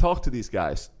 You need to talk to these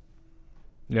guys.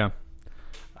 Yeah.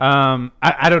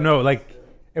 I don't know. Like,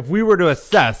 if we were to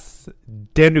assess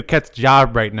Dan Duquette's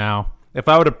job right now, if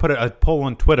I were to put a poll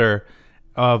on Twitter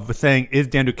of saying, is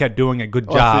Dan Duquette doing a good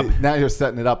job? See, now you're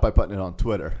setting it up by putting it on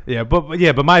Twitter. Yeah, but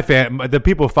the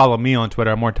people who follow me on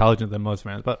Twitter are more intelligent than most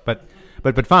fans. But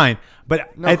fine.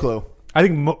 But no clue. I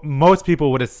think most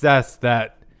people would assess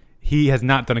that he has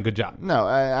not done a good job. No,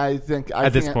 I think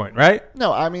at this point, right?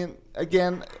 No, I mean,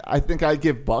 again, I think I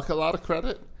give Buck a lot of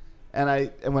credit,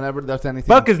 and whenever there's anything,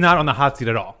 Buck is not on the hot seat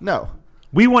at all. No,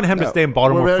 we want him to stay in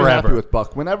Baltimore forever. We're very happy with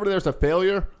Buck. Whenever there's a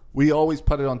failure, we always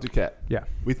put it on Duquette. Yeah,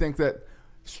 we think that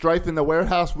strife in the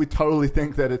warehouse. We totally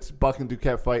think that it's Buck and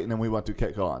Duquette fighting, and we want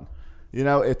Duquette gone. You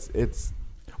know, it's.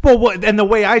 Well, and the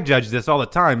way I judge this all the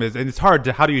time is, and it's hard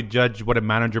to, how do you judge what a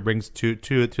manager brings to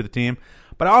the team?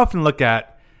 But I often look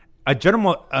at a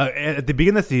general, at the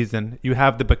beginning of the season, you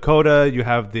have the Bakota, you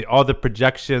have all the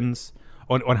projections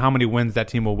on how many wins that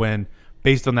team will win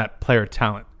based on that player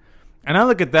talent. And I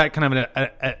look at that kind of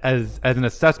as an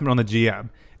assessment on the GM.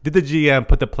 Did the GM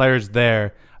put the players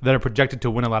there that are projected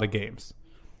to win a lot of games?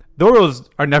 The Orioles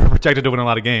are never projected to win a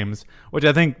lot of games, which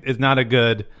I think is not a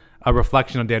good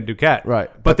reflection on Dan Duquette.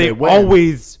 Right. But they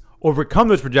always overcome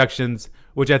those projections,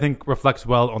 which I think reflects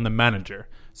well on the manager.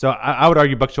 So I would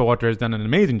argue Buck Showalter has done an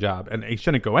amazing job, and he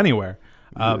shouldn't go anywhere.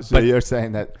 But you're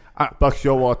saying that Buck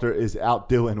Showalter is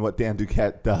outdoing what Dan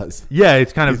Duquette does. Yeah,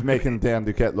 he's making Dan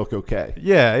Duquette look okay.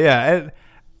 Yeah. And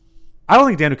I don't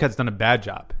think Dan Duquette's done a bad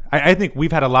job. I think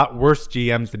we've had a lot worse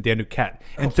GMs than Dan Duquette.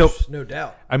 And no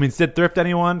doubt. I mean, Sid Thrift,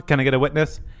 anyone? Can I get a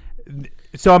witness?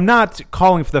 So I'm not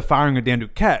calling for the firing of Dan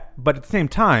Duquette, but at the same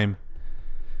time,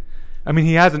 I mean,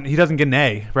 he doesn't get an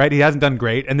A, right? He hasn't done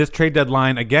great, and this trade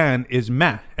deadline again is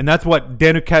meh, and that's what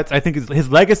Dan Duquette's, I think, his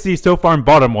legacy so far in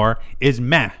Baltimore is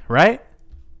meh, right?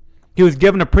 He was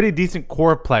given a pretty decent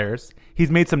core of players.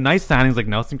 He's made some nice signings like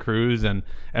Nelson Cruz and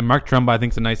Mark Trumbo. I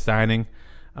think is a nice signing.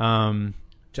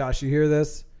 Josh, you hear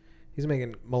this? He's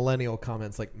making millennial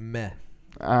comments like meh.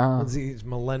 These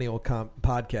millennial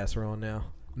podcasts are on now.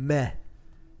 Meh.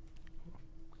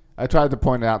 I tried to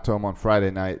point out to him on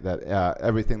Friday night that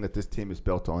everything that this team is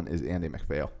built on is Andy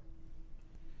McPhail.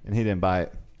 And he didn't buy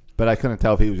it. But I couldn't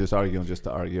tell if he was just arguing just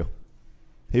to argue.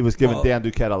 He was giving Dan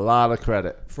Duquette a lot of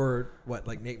credit. For what,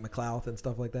 like Nate McLouth and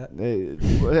stuff like that?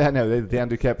 Dan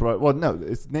Duquette brought... Well, no,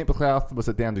 Nate McLouth was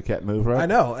a Dan Duquette move, right? I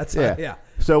know. That's yeah.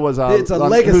 So was... it's a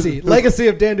legacy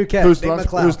of Dan Duquette. Who's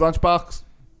Lunchbox?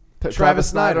 Travis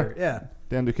Snyder. Yeah.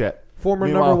 Dan Duquette. Former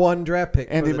number one draft pick.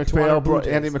 Andy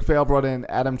McPhail brought in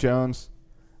Adam Jones,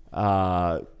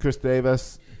 Chris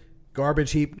Davis, garbage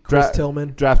heap, Chris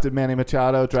Tillman, drafted Manny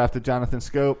Machado, drafted Jonathan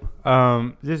Scope.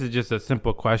 This is just a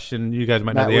simple question. You guys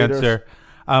might know the answer.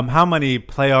 How many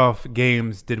playoff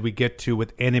games did we get to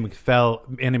with Andy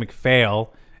McPhail,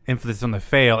 emphasis on the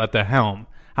fail, at the helm?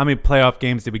 How many playoff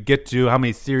games did we get to? How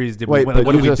many series did we win?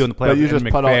 What did we do in the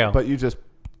playoffs? But you just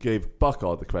gave Buck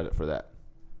all the credit for that.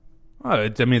 Oh,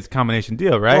 it's a combination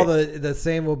deal, right? Well, the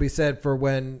same will be said for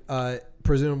when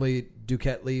presumably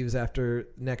Duquette leaves after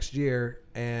next year,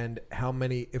 and how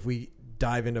many, if we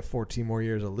dive into 14 more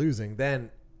years of losing, then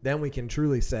then we can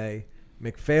truly say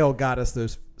McPhail got us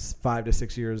those 5 to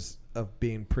 6 years of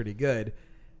being pretty good.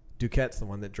 Duquette's the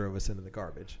one that drove us into the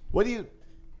garbage. What do you?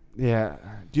 Yeah.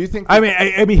 Do you think? I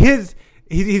mean,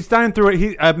 he's starting through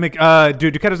it.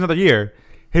 Duquette has another year.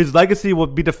 His legacy will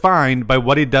be defined by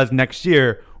what he does next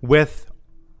year with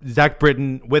Zach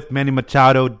Britton, with Manny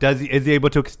Machado. Is he able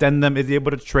to extend them? Is he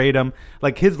able to trade them?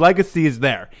 Like, his legacy is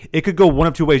there. It could go one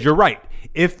of two ways. You're right.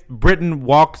 If Britton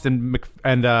walks and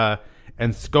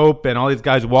Scope and all these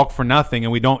guys walk for nothing,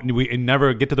 and we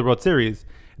never get to the World Series,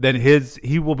 then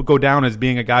he will go down as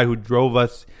being a guy who drove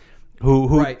us.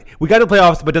 Right. We got to the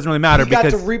playoffs, but it doesn't really matter. He got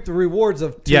to reap the rewards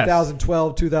of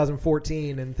 2012,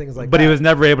 2014, and things like that. But he was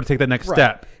never able to take that next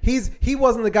step. He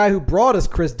wasn't the guy who brought us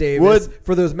Chris Davis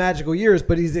for those magical years,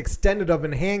 but he's extended up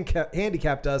and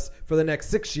handicapped us for the next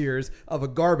 6 years of a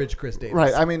garbage Chris Davis.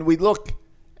 Right. I mean, we look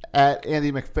at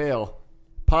Andy McPhail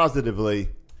positively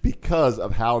because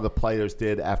of how the players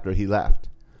did after he left.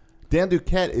 Dan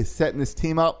Duquette is setting this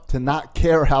team up to not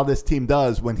care how this team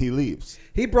does when he leaves.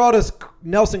 He brought us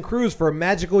Nelson Cruz for a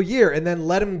magical year and then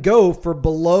let him go for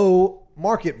below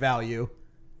market value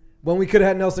when we could have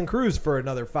had Nelson Cruz for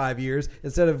another 5 years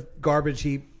instead of garbage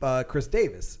heap Chris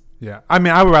Davis. Yeah. I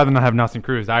mean, I would rather not have Nelson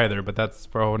Cruz either, but that's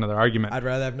for another argument. I'd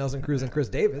rather have Nelson Cruz than Chris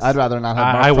Davis. I'd rather not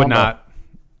have Mark I would Trumbo. not.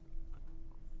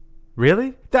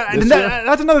 Really?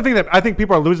 That's another thing that I think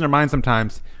people are losing their minds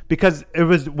sometimes, because it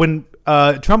was when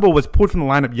Trumbo was pulled from the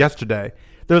lineup yesterday.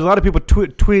 There was a lot of people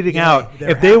tweeting out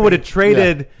if they would have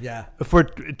traded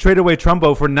trade away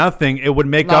Trumbo for nothing, it would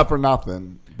make up for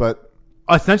nothing, but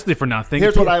essentially for nothing.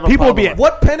 Here's what I have a problem with.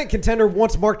 What pennant contender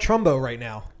wants Mark Trumbo right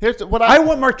now? Here's what I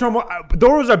want Mark Trumbo. The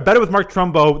Orioles are better with Mark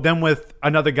Trumbo than with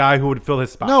another guy who would fill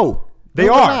his spot. No, they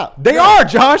are. They are,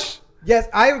 Josh. Yes,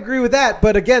 I agree with that,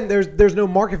 but again, there's no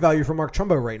market value for Mark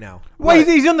Trumbo right now. Well,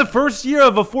 he's in the first year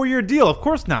of a 4-year deal. Of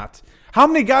course not. How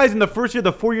many guys in the first year of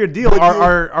the 4-year deal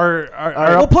are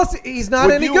well, plus he's not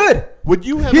any good. Would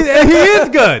you have? He is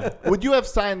good. Would you have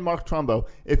signed Mark Trumbo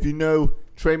if you know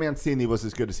Trey Mancini was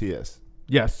as good as he is?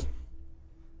 Yes.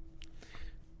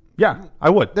 Yeah, I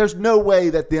would. There's no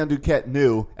way that Dan Duquette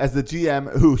knew, as the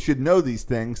GM who should know these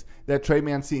things, that Trey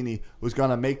Mancini was going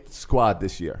to make the squad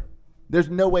this year. There's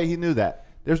no way he knew that.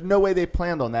 There's no way they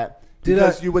planned on that.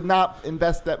 Because you would not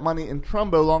invest that money in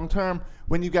Trumbo long term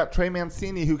when you got Trey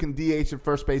Mancini, who can DH at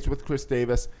first base with Chris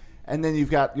Davis, and then you've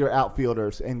got your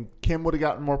outfielders. And Kim would have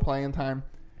gotten more playing time.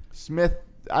 Smith,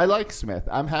 I like Smith.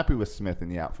 I'm happy with Smith in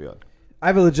the outfield. I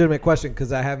have a legitimate question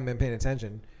because I haven't been paying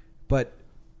attention,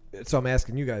 so I'm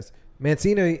asking you guys.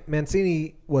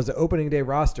 Mancini was an opening day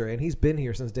roster, and he's been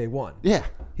here since day one. Yeah,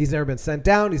 he's never been sent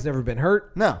down. He's never been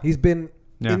hurt. No, he's been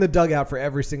in the dugout for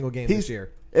every single game this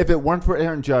year. If it weren't for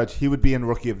Aaron Judge, he would be in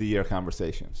Rookie of the Year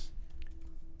conversations.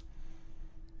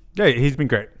 Yeah, he's been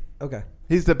great. Okay.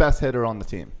 He's the best hitter on the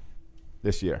team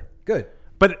this year. Good.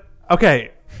 But,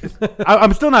 okay,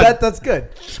 I'm still not. That's good.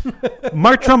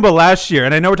 Mark Trumbo last year,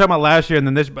 and I know we're talking about last year and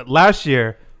then this, but last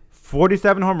year,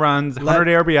 47 home runs,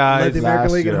 100 RBIs. Led the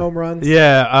American League in home runs.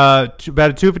 Yeah,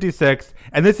 about 256.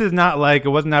 And this is not like, it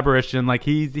wasn't an aberration. Like,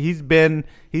 he's been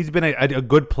a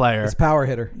good player. He's a power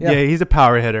hitter. Yeah, he's a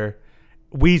power hitter.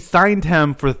 We signed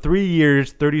him for 3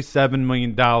 years, $37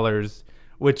 million,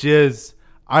 which is,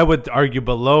 I would argue,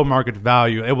 below market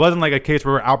value. It wasn't like a case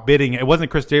where we're outbidding. It wasn't a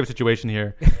Chris Davis situation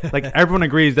here. Like, everyone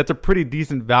agrees that's a pretty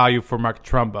decent value for Mark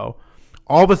Trumbo.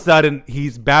 All of a sudden,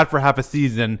 he's bad for half a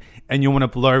season, and you want to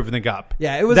blow everything up.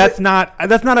 Yeah, it was. That's not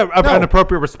an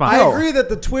appropriate response. I agree that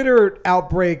the Twitter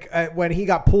outbreak when he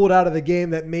got pulled out of the game,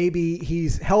 that maybe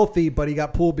he's healthy, but he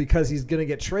got pulled because he's going to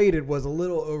get traded, was a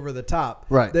little over the top.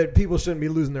 Right. That people shouldn't be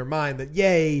losing their mind. That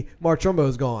yay, Mark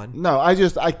Trumbo's gone. No,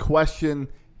 I question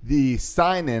the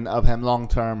sign-in of him long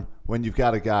term when you've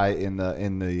got a guy in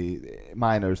the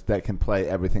minors that can play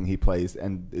everything he plays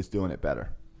and is doing it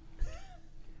better.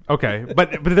 Okay,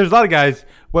 but there's a lot of guys,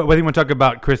 whether you want to talk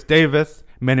about Chris Davis,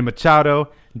 Manny Machado,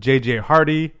 J.J.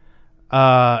 Hardy,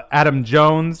 Adam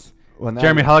Jones,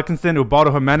 Jeremy Hellickson,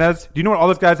 Ubaldo Jimenez. Do you know what all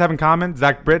those guys have in common?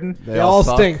 Zach Britton. They all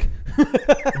stink.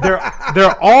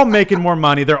 They're all making more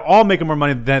money. They're all making more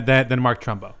money than Mark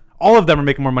Trumbo. All of them are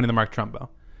making more money than Mark Trumbo.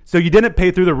 So you didn't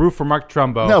pay through the roof for Mark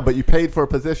Trumbo. No, but you paid for a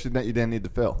position that you didn't need to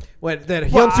fill. That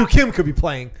Hyun-Soo Kim could be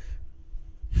playing.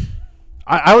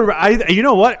 You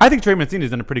know what? I think Trey Mancini's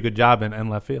done a pretty good job in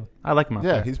left field. I like him out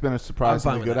there. Yeah, he's been a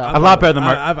surprisingly good out. A lot better than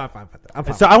Mark. I'm fine with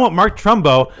that. So I want Mark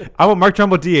Trumbo. I want Mark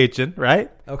Trumbo DHing,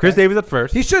 right? Okay. Chris Davis at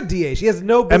first. He should DH. He has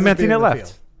no business and Mancini being in the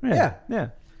left. Field.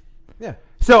 Yeah.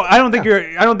 So I don't think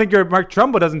your Mark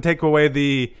Trumbo doesn't take away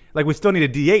we still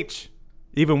need a DH.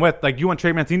 Even with, like, you want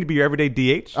Trey Mancini to be your everyday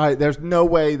DH? All right, there's no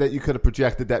way that you could have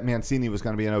projected that Mancini was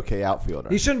going to be an okay outfielder.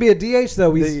 He shouldn't be a DH,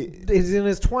 though. He's in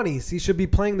his 20s. He should be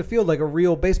playing the field like a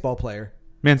real baseball player.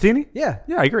 Mancini? Yeah.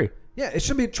 Yeah, I agree. Yeah, it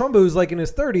should be Trumbo, who's like in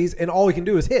his 30s, and all he can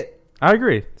do is hit. I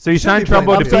agree. So you signed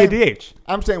Trumbo to be a DH.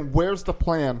 I'm saying, where's the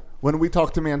plan when we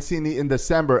talk to Mancini in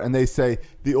December and they say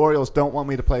the Orioles don't want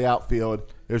me to play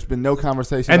outfield? There's been no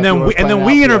conversation. And then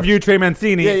we interview Trey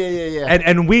Mancini. Yeah.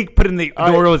 And we put in the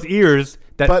Orioles' ears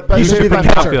that but he should be the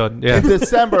outfield. Yeah. In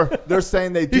December, they're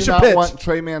saying they do not want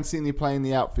Trey Mancini playing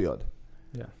the outfield.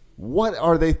 Yeah. What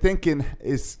are they thinking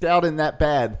is scouting that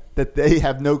bad that they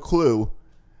have no clue?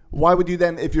 Why would you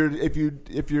then, if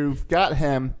you've got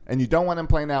him and you don't want him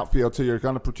playing outfield, so you're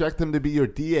going to project him to be your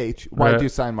DH? Why do you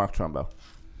sign Mark Trumbo?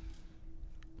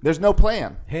 There's no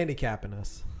plan. Handicapping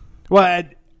us. Well,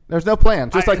 there's no plan.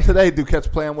 Just like today, Duquette's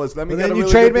plan was let me get a really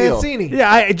trade good Mancini. deal.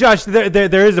 Yeah, Josh,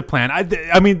 there is a plan.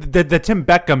 I mean, the Tim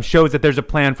Beckham shows that there's a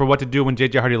plan for what to do when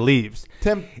J.J. Hardy leaves.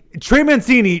 Trey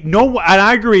Mancini, and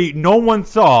I agree, no one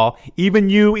saw, even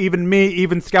you, even me,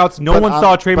 even scouts, no one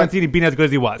saw Trey Mancini being as good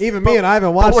as he was. Even me and I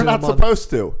haven't watched it. We're not supposed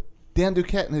to. Dan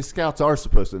Duquette and his scouts are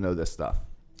supposed to know this stuff.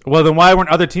 Well, then why weren't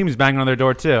other teams banging on their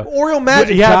door too? Oriole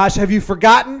Magic, Josh, have you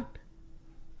forgotten?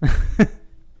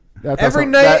 Every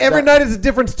night is a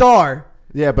different star.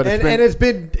 Yeah, but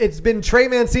it's been Trey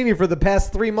Mancini for the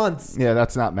past 3 months. Yeah,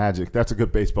 that's not magic. That's a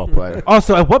good baseball player.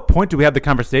 Also, at what point do we have the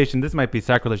conversation? This might be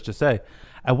sacrilege to say.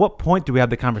 At what point do we have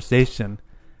the conversation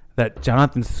that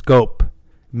Jonathan Scope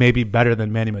may be better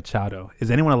than Manny Machado?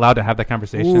 Is anyone allowed to have that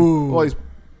conversation? Ooh. Well,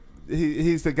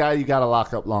 he's the guy you got to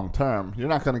lock up long term. You're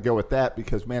not going to go with that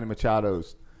because Manny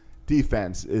Machado's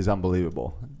defense is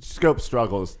unbelievable. Scope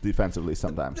struggles defensively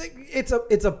sometimes.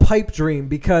 It's a pipe dream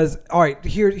because, all right,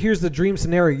 here's the dream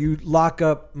scenario. You lock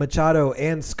up Machado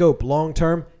and Scope long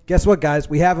term. Guess what, guys?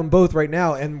 We have them both right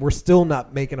now, and we're still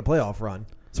not making a playoff run.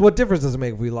 So what difference does it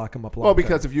make if we lock them up long term? Well,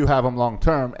 because if you have them long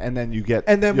term and then you get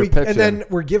and then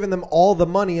we're giving them all the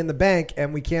money in the bank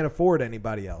and we can't afford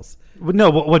anybody else. No,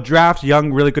 we'll draft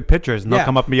young, really good pitchers and they'll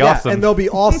come up and be awesome. And they'll be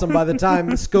awesome by the time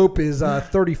the Scope is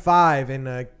 35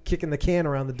 and kicking the can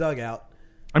around the dugout.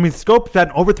 I mean, Scope's had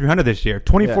over 300 this year,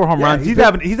 24 home runs. He's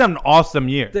having an awesome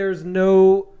year. There's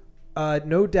no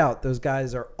doubt those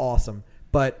guys are awesome,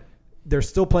 but they're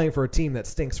still playing for a team that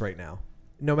stinks right now.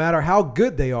 No matter how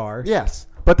good they are. Yes.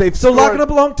 But they've locking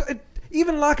up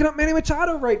even locking up Manny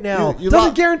Machado right now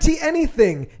doesn't guarantee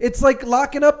anything. It's like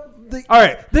locking up the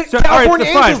California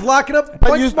Angels locking up.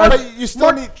 But you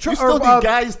still need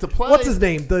guys to play. What's his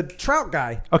name? The Trout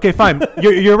guy. Okay, fine.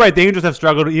 You're right. The Angels have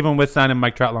struggled even with signing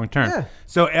Mike Trout long term. Yeah.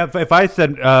 So if I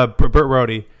said Burt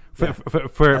Rohde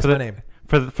that's my name.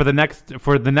 From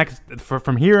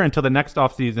here until the next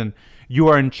offseason, you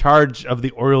are in charge of the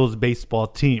Orioles baseball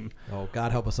team. Oh,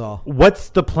 God help us all. What's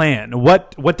the plan?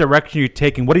 What direction are you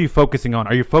taking? What are you focusing on?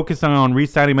 Are you focusing on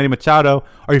re-signing Manny Machado?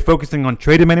 Are you focusing on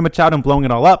trading Manny Machado and blowing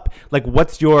it all up? Like,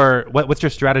 what's your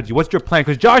strategy? What's your plan?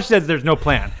 Because Josh says there's no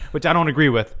plan, which I don't agree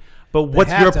with. But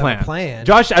what's your plan?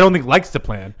 Josh, I don't think likes the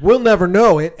plan. We'll never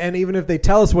know it, and even if they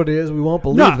tell us what it is, we won't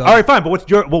believe them. All right, fine. But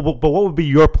what would be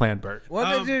your plan, Bert?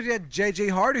 Well, they did J.J.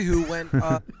 Hardy, who went.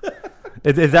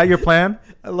 Is that your plan?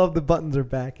 I love the buttons are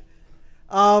back.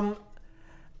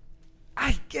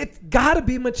 It's got to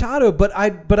be Machado, but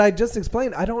I just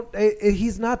explained.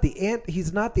 He's not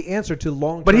the answer to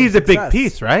long. But he's success. A big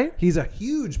piece, right? He's a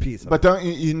huge piece. But don't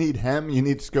you need him? You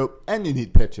need Scope and you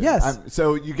need pitching. Yes.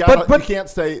 So you got. You can't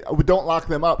say we don't lock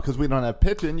them up because we don't have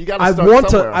pitching. You got to start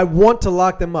somewhere. I want to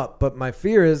lock them up, but my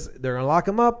fear is they're going to lock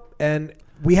him up, and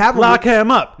we have lock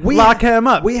him up. Lock him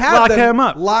up. We have them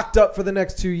locked up for the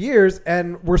next 2 years,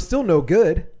 and we're still no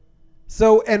good.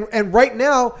 So and right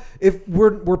now, if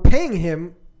we're paying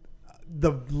him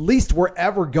the least we're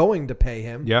ever going to pay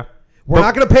him, we're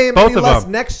not going to pay him any less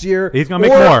next year. He's going to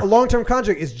make more. A long-term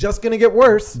contract is just going to get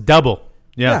worse. Double,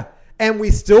 yeah. And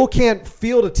we still can't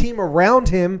field a team around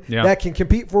him that can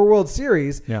compete for a World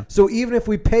Series. Yeah. So even if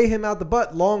we pay him out the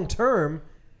butt long-term,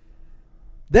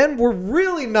 then we're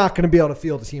really not going to be able to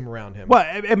field a team around him.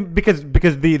 Well, because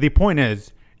the point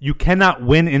is you cannot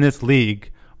win in this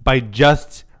league by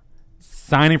just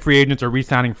signing free agents or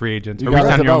re-signing free agents or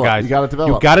re-signing your own guys. You got to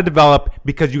develop. You got to develop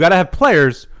because you got to have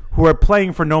players who are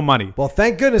playing for no money. Well,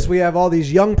 thank goodness we have all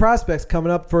these young prospects coming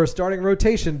up for a starting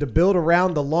rotation to build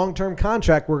around the long-term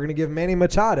contract we're going to give Manny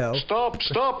Machado. Stop.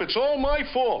 It's all my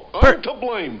fault. I'm to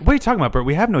blame. What are you talking about, Bert?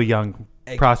 We have no young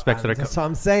prospects that are coming. That's what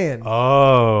I'm saying.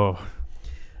 Oh.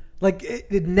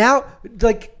 Now,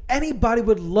 anybody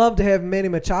would love to have Manny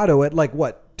Machado at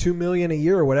 $2 million a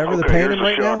year or whatever they're paying him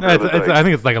right now. I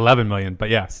think it's like $11 million, but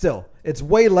yeah. Still, it's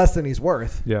way less than he's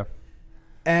worth. Yeah.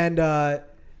 and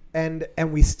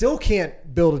we still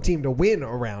can't build a team to win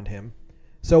around him.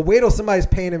 So wait till somebody's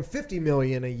paying him $50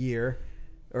 million a year,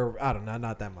 or I don't know,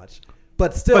 not that much,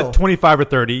 but still, but 25 or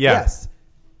 30, yeah. Yes,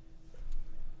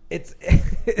 it's.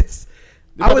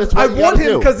 I want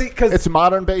him because it's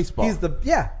modern baseball.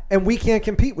 And we can't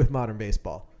compete with modern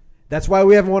baseball. That's why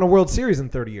we haven't won a World Series in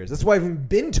 30 years. That's why we haven't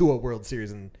been to a World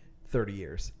Series in 30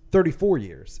 years, 34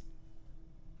 years.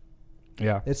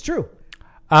 Yeah, it's true.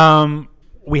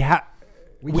 We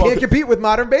can't compete with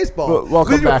modern baseball.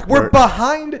 Welcome back. We're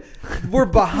behind. We're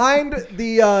behind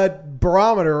the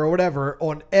barometer or whatever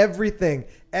on everything,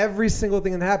 every single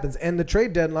thing that happens, and the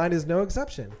trade deadline is no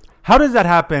exception. How does that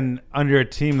happen under a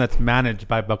team that's managed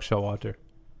by Buck Showalter?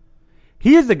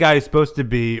 He is the guy who's supposed to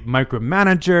be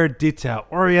micromanager,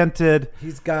 detail-oriented.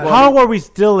 How are we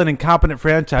still an incompetent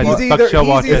franchise with Buck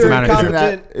Showalter as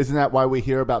manager? Isn't that why we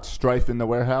hear about strife in the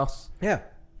warehouse? Yeah.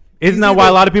 Isn't that why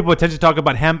a lot of people tend to talk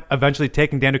about him eventually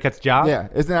taking Dan Duquette's job? Yeah.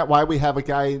 Isn't that why we have a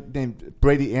guy named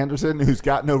Brady Anderson who's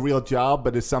got no real job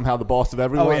but is somehow the boss of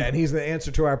everyone? Oh, yeah, and he's the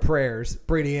answer to our prayers,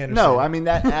 Brady Anderson. No, I mean,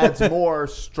 that adds more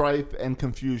strife and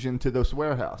confusion to this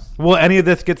warehouse. Will any of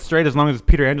this get straight as long as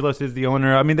Peter Angelos is the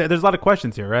owner? I mean, there's a lot of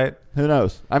questions here, right? Who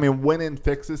knows? I mean, winning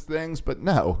fixes things, but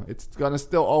no, it's going to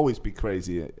still always be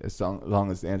crazy as long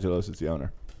as Angelos is the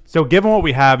owner. So given what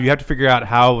we have, you have to figure out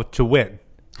how to win.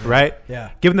 Right?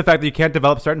 Yeah. Given the fact that you can't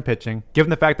develop starting pitching,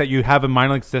 given the fact that you have a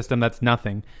minor league system that's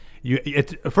nothing,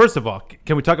 first of all,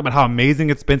 can we talk about how amazing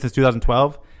it's been since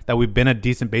 2012 that we've been a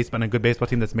decent baseball and a good baseball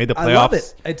team that's made the playoffs? I love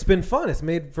it. It's been fun. It's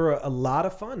made for a lot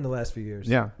of fun the last few years.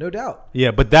 Yeah. No doubt. Yeah,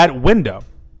 but that window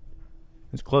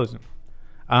is closing.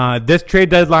 This trade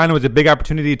deadline was a big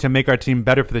opportunity to make our team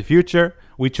better for the future.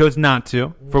 We chose not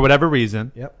to, for whatever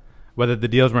reason. Yep. Whether the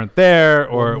deals weren't there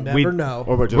or we'll know.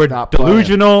 Or we're not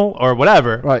delusional or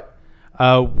whatever. Right.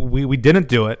 We didn't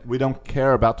do it. We don't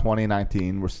care about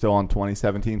 2019. We're still on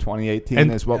 2017,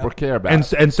 2018 is what we care about.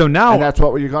 And so now, and that's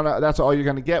all you're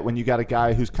gonna get when you got a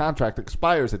guy whose contract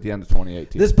expires at the end of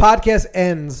 2018. This podcast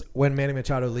ends when Manny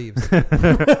Machado leaves.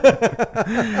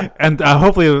 And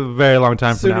hopefully a very long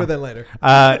time sooner than later.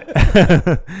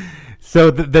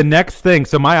 So the next thing,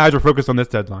 so my eyes were focused on this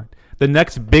deadline. The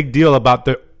next big deal about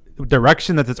the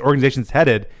direction that this organization's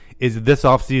headed is this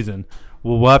offseason.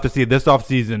 We'll have to see this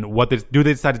offseason do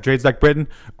they decide to trade Zach Britton?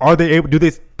 Are they able? Do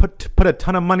they put a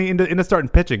ton of money into starting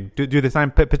pitching? Do they sign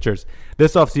pitchers?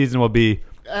 This offseason will be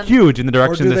huge in the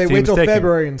direction this team's taking. Or do they wait till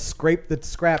February and scrape the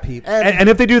scrap heap? And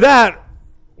if they do that,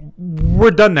 we're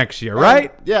done next year,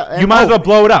 right? Yeah. You might as well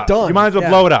blow it up. Done. You might as well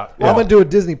blow it up. Well, I'm gonna do a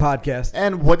Disney podcast.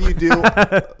 And what do you do?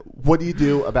 What do you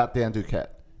do about Dan Duquette?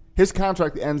 His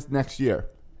contract ends next year.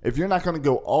 If you're not going to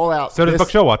go all out, so does Buck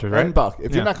Showalter, right? And Buck,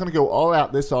 if you're not going to go all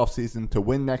out this offseason to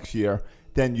win next year,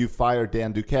 then you fire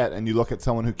Dan Duquette and you look at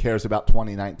someone who cares about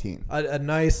 2019. A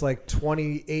nice,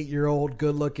 28-year-old,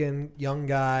 good-looking young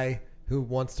guy who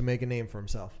wants to make a name for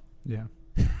himself. Yeah.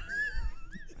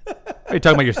 Are you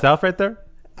talking about yourself right there?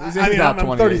 I'm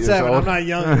 37. I'm not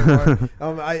young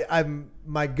anymore.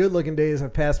 My good-looking days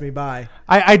have passed me by.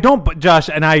 I don't, Josh,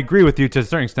 and I agree with you to a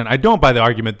certain extent. I don't buy the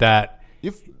argument that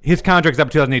his contract's up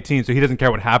in 2018, so he doesn't care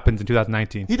what happens in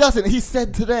 2019. He doesn't. He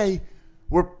said today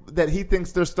that he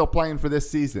thinks they're still playing for this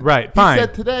season. Right, fine. He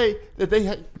said today that they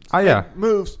had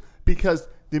moves because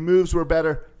the moves were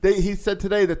better. He said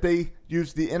today that they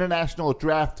used the international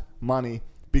draft money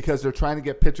because they're trying to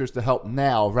get pitchers to help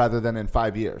now rather than in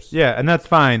 5 years. Yeah, and that's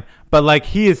fine. But,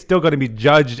 he is still going to be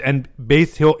judged and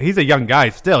he's a young guy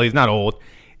still. He's not old.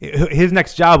 His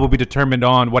next job will be determined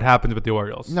on what happens with the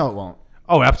Orioles. No, it won't.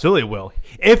 Oh, absolutely it will.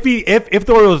 If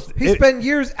the Orioles... He spent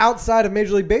years outside of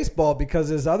Major League Baseball because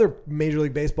his other Major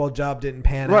League Baseball job didn't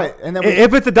pan out. Right. And then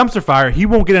if it's a dumpster fire, he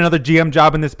won't get another GM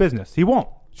job in this business. He won't.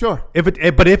 Sure.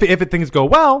 But if things go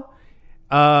well,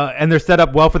 and they're set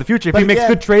up well for the future, if he makes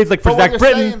good trades for Zach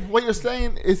Britton... What you're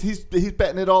saying is he's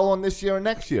betting it all on this year and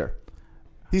next year.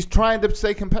 He's trying to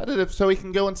stay competitive so he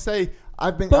can go and say... I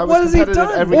was competitive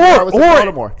every year I was in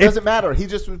Baltimore. Doesn't matter. He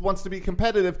just wants to be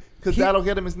competitive because that'll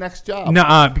get him his next job.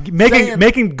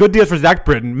 Making good deals for Zach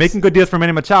Britton, making good deals for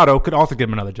Manny Machado could also get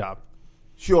him another job.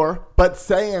 Sure, but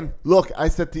saying, look, I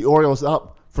set the Orioles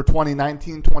up for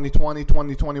 2019, 2020,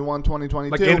 2021,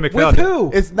 2022. Like Andy McPhail did.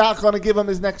 Who? It's not going to give him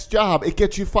his next job. It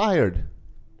gets you fired.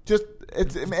 Just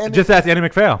ask Andy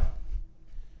McPhail.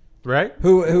 Right?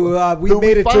 Who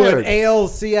made it to an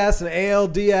ALCS and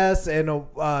ALDS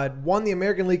and won the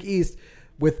American League East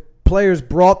with players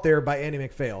brought there by Andy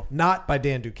McPhail, not by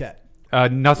Dan Duquette.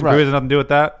 Nelson Cruz has nothing to do with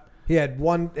that. He had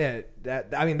one.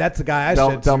 That's the guy I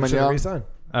should resign.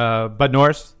 Bud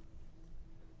Norris.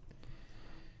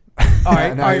 All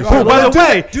right. Oh, by the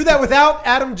way, do that without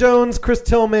Adam Jones, Chris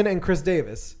Tillman, and Chris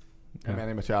Davis. And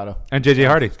Manny Machado. And J.J.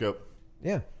 Hardy. Scope.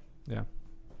 Yeah. Yeah.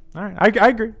 All right. I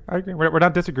agree. We're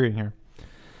not disagreeing here.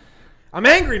 I'm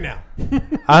angry now.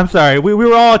 I'm sorry. We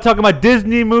were all talking about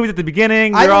Disney movies at the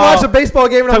beginning. I haven't watched a baseball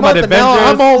game in a month, and now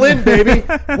I'm all in, baby.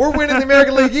 We're winning the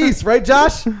American League East, right,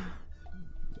 Josh?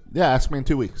 Yeah, ask me in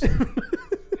 2 weeks.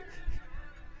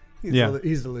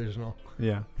 He's delusional.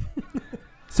 Yeah.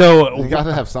 So you got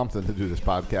to have something to do this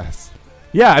podcast.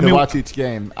 Yeah, I mean, watch each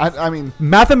game. I mean,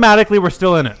 mathematically, we're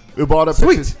still in it. Ubaldo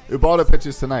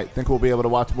pitches tonight. Think we'll be able to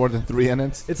watch more than 3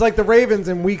 innings? It's like the Ravens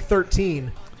in Week 13.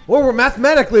 Well, we're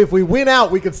mathematically, if we win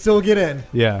out, we could still get in.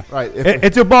 Yeah, right.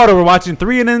 It's Ubaldo. We're watching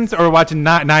 3 innings or we're watching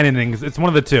 9 innings. It's one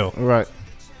of the two. Right.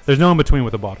 There's no in between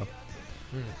with Ubaldo.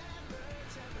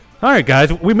 All right,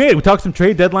 guys, we talked some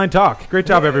trade deadline talk. Great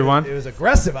job, everyone. It was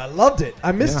aggressive. I loved it.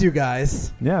 I missed you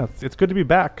guys. Yeah, it's good to be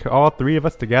back. All 3 of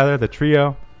us together, the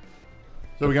trio.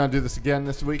 So we're gonna do this again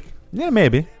this week? Yeah,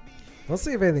 maybe. Let's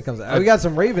see if anything comes out. We got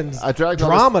some Ravens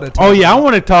drama to talk about. I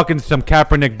want to talk into some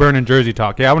Kaepernick burning jersey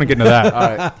talk. Yeah, I want to get into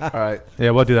that. All right. Yeah,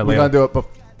 we'll do that later. We're going to do it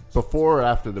before or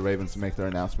after the Ravens make their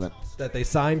announcement. That they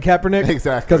signed Kaepernick?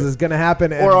 Exactly. Because it's going to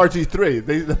happen. Or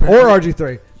RG3. Or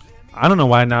RG3. I don't know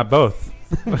why not both.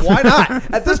 Why not?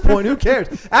 At this point, who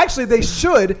cares? Actually, they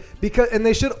should, and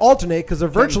they should alternate because they're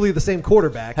virtually the same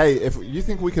quarterback. Hey, if you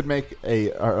think we could make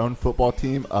our own football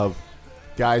team of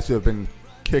guys who have been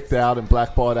kicked out and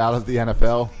blackballed out of the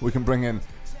NFL, we can bring in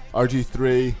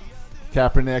RG3,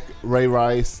 Kaepernick, Ray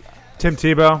Rice, Tim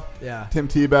Tebow. Yeah. Tim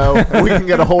Tebow. And we can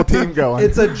get a whole team going.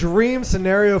 It's a dream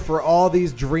scenario for all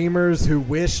these dreamers who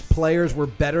wish players were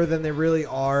better than they really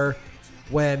are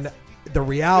when the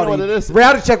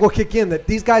reality check will kick in that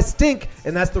these guys stink,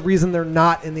 and that's the reason they're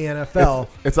not in the NFL.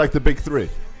 It's like the big 3.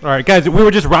 All right, guys, we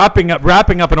were just wrapping up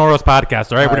an Orioles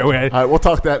podcast. All right, all right, we'll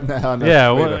talk that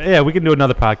now. We can do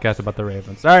another podcast about the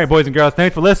Ravens. All right, boys and girls,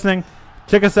 thanks for listening.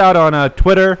 Check us out on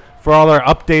Twitter for all our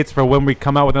updates for when we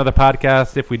come out with another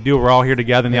podcast. If we do, we're all here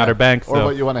together in the Outer Banks. Or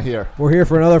what you want to hear. We're here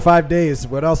for another 5 days.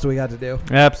 What else do we got to do?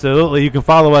 Absolutely. You can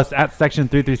follow us at Section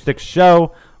 336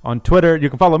 Show on Twitter. You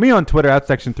can follow me on Twitter at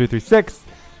Section 336.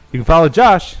 You can follow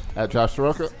Josh at Josh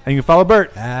Soroka. And you can follow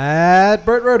Bert at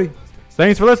Bert Rohde.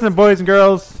 Thanks for listening, boys and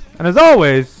girls. And as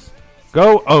always,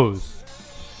 go O's.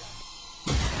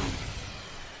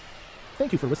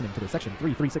 Thank you for listening to the Section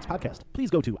 336 podcast. Please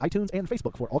go to iTunes and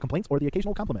Facebook for all complaints or the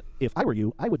occasional compliment. If I were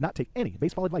you, I would not take any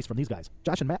baseball advice from these guys.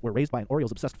 Josh and Matt were raised by an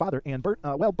Orioles-obsessed father, and Bert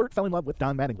fell in love with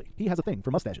Don Mattingly. He has a thing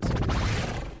for mustaches.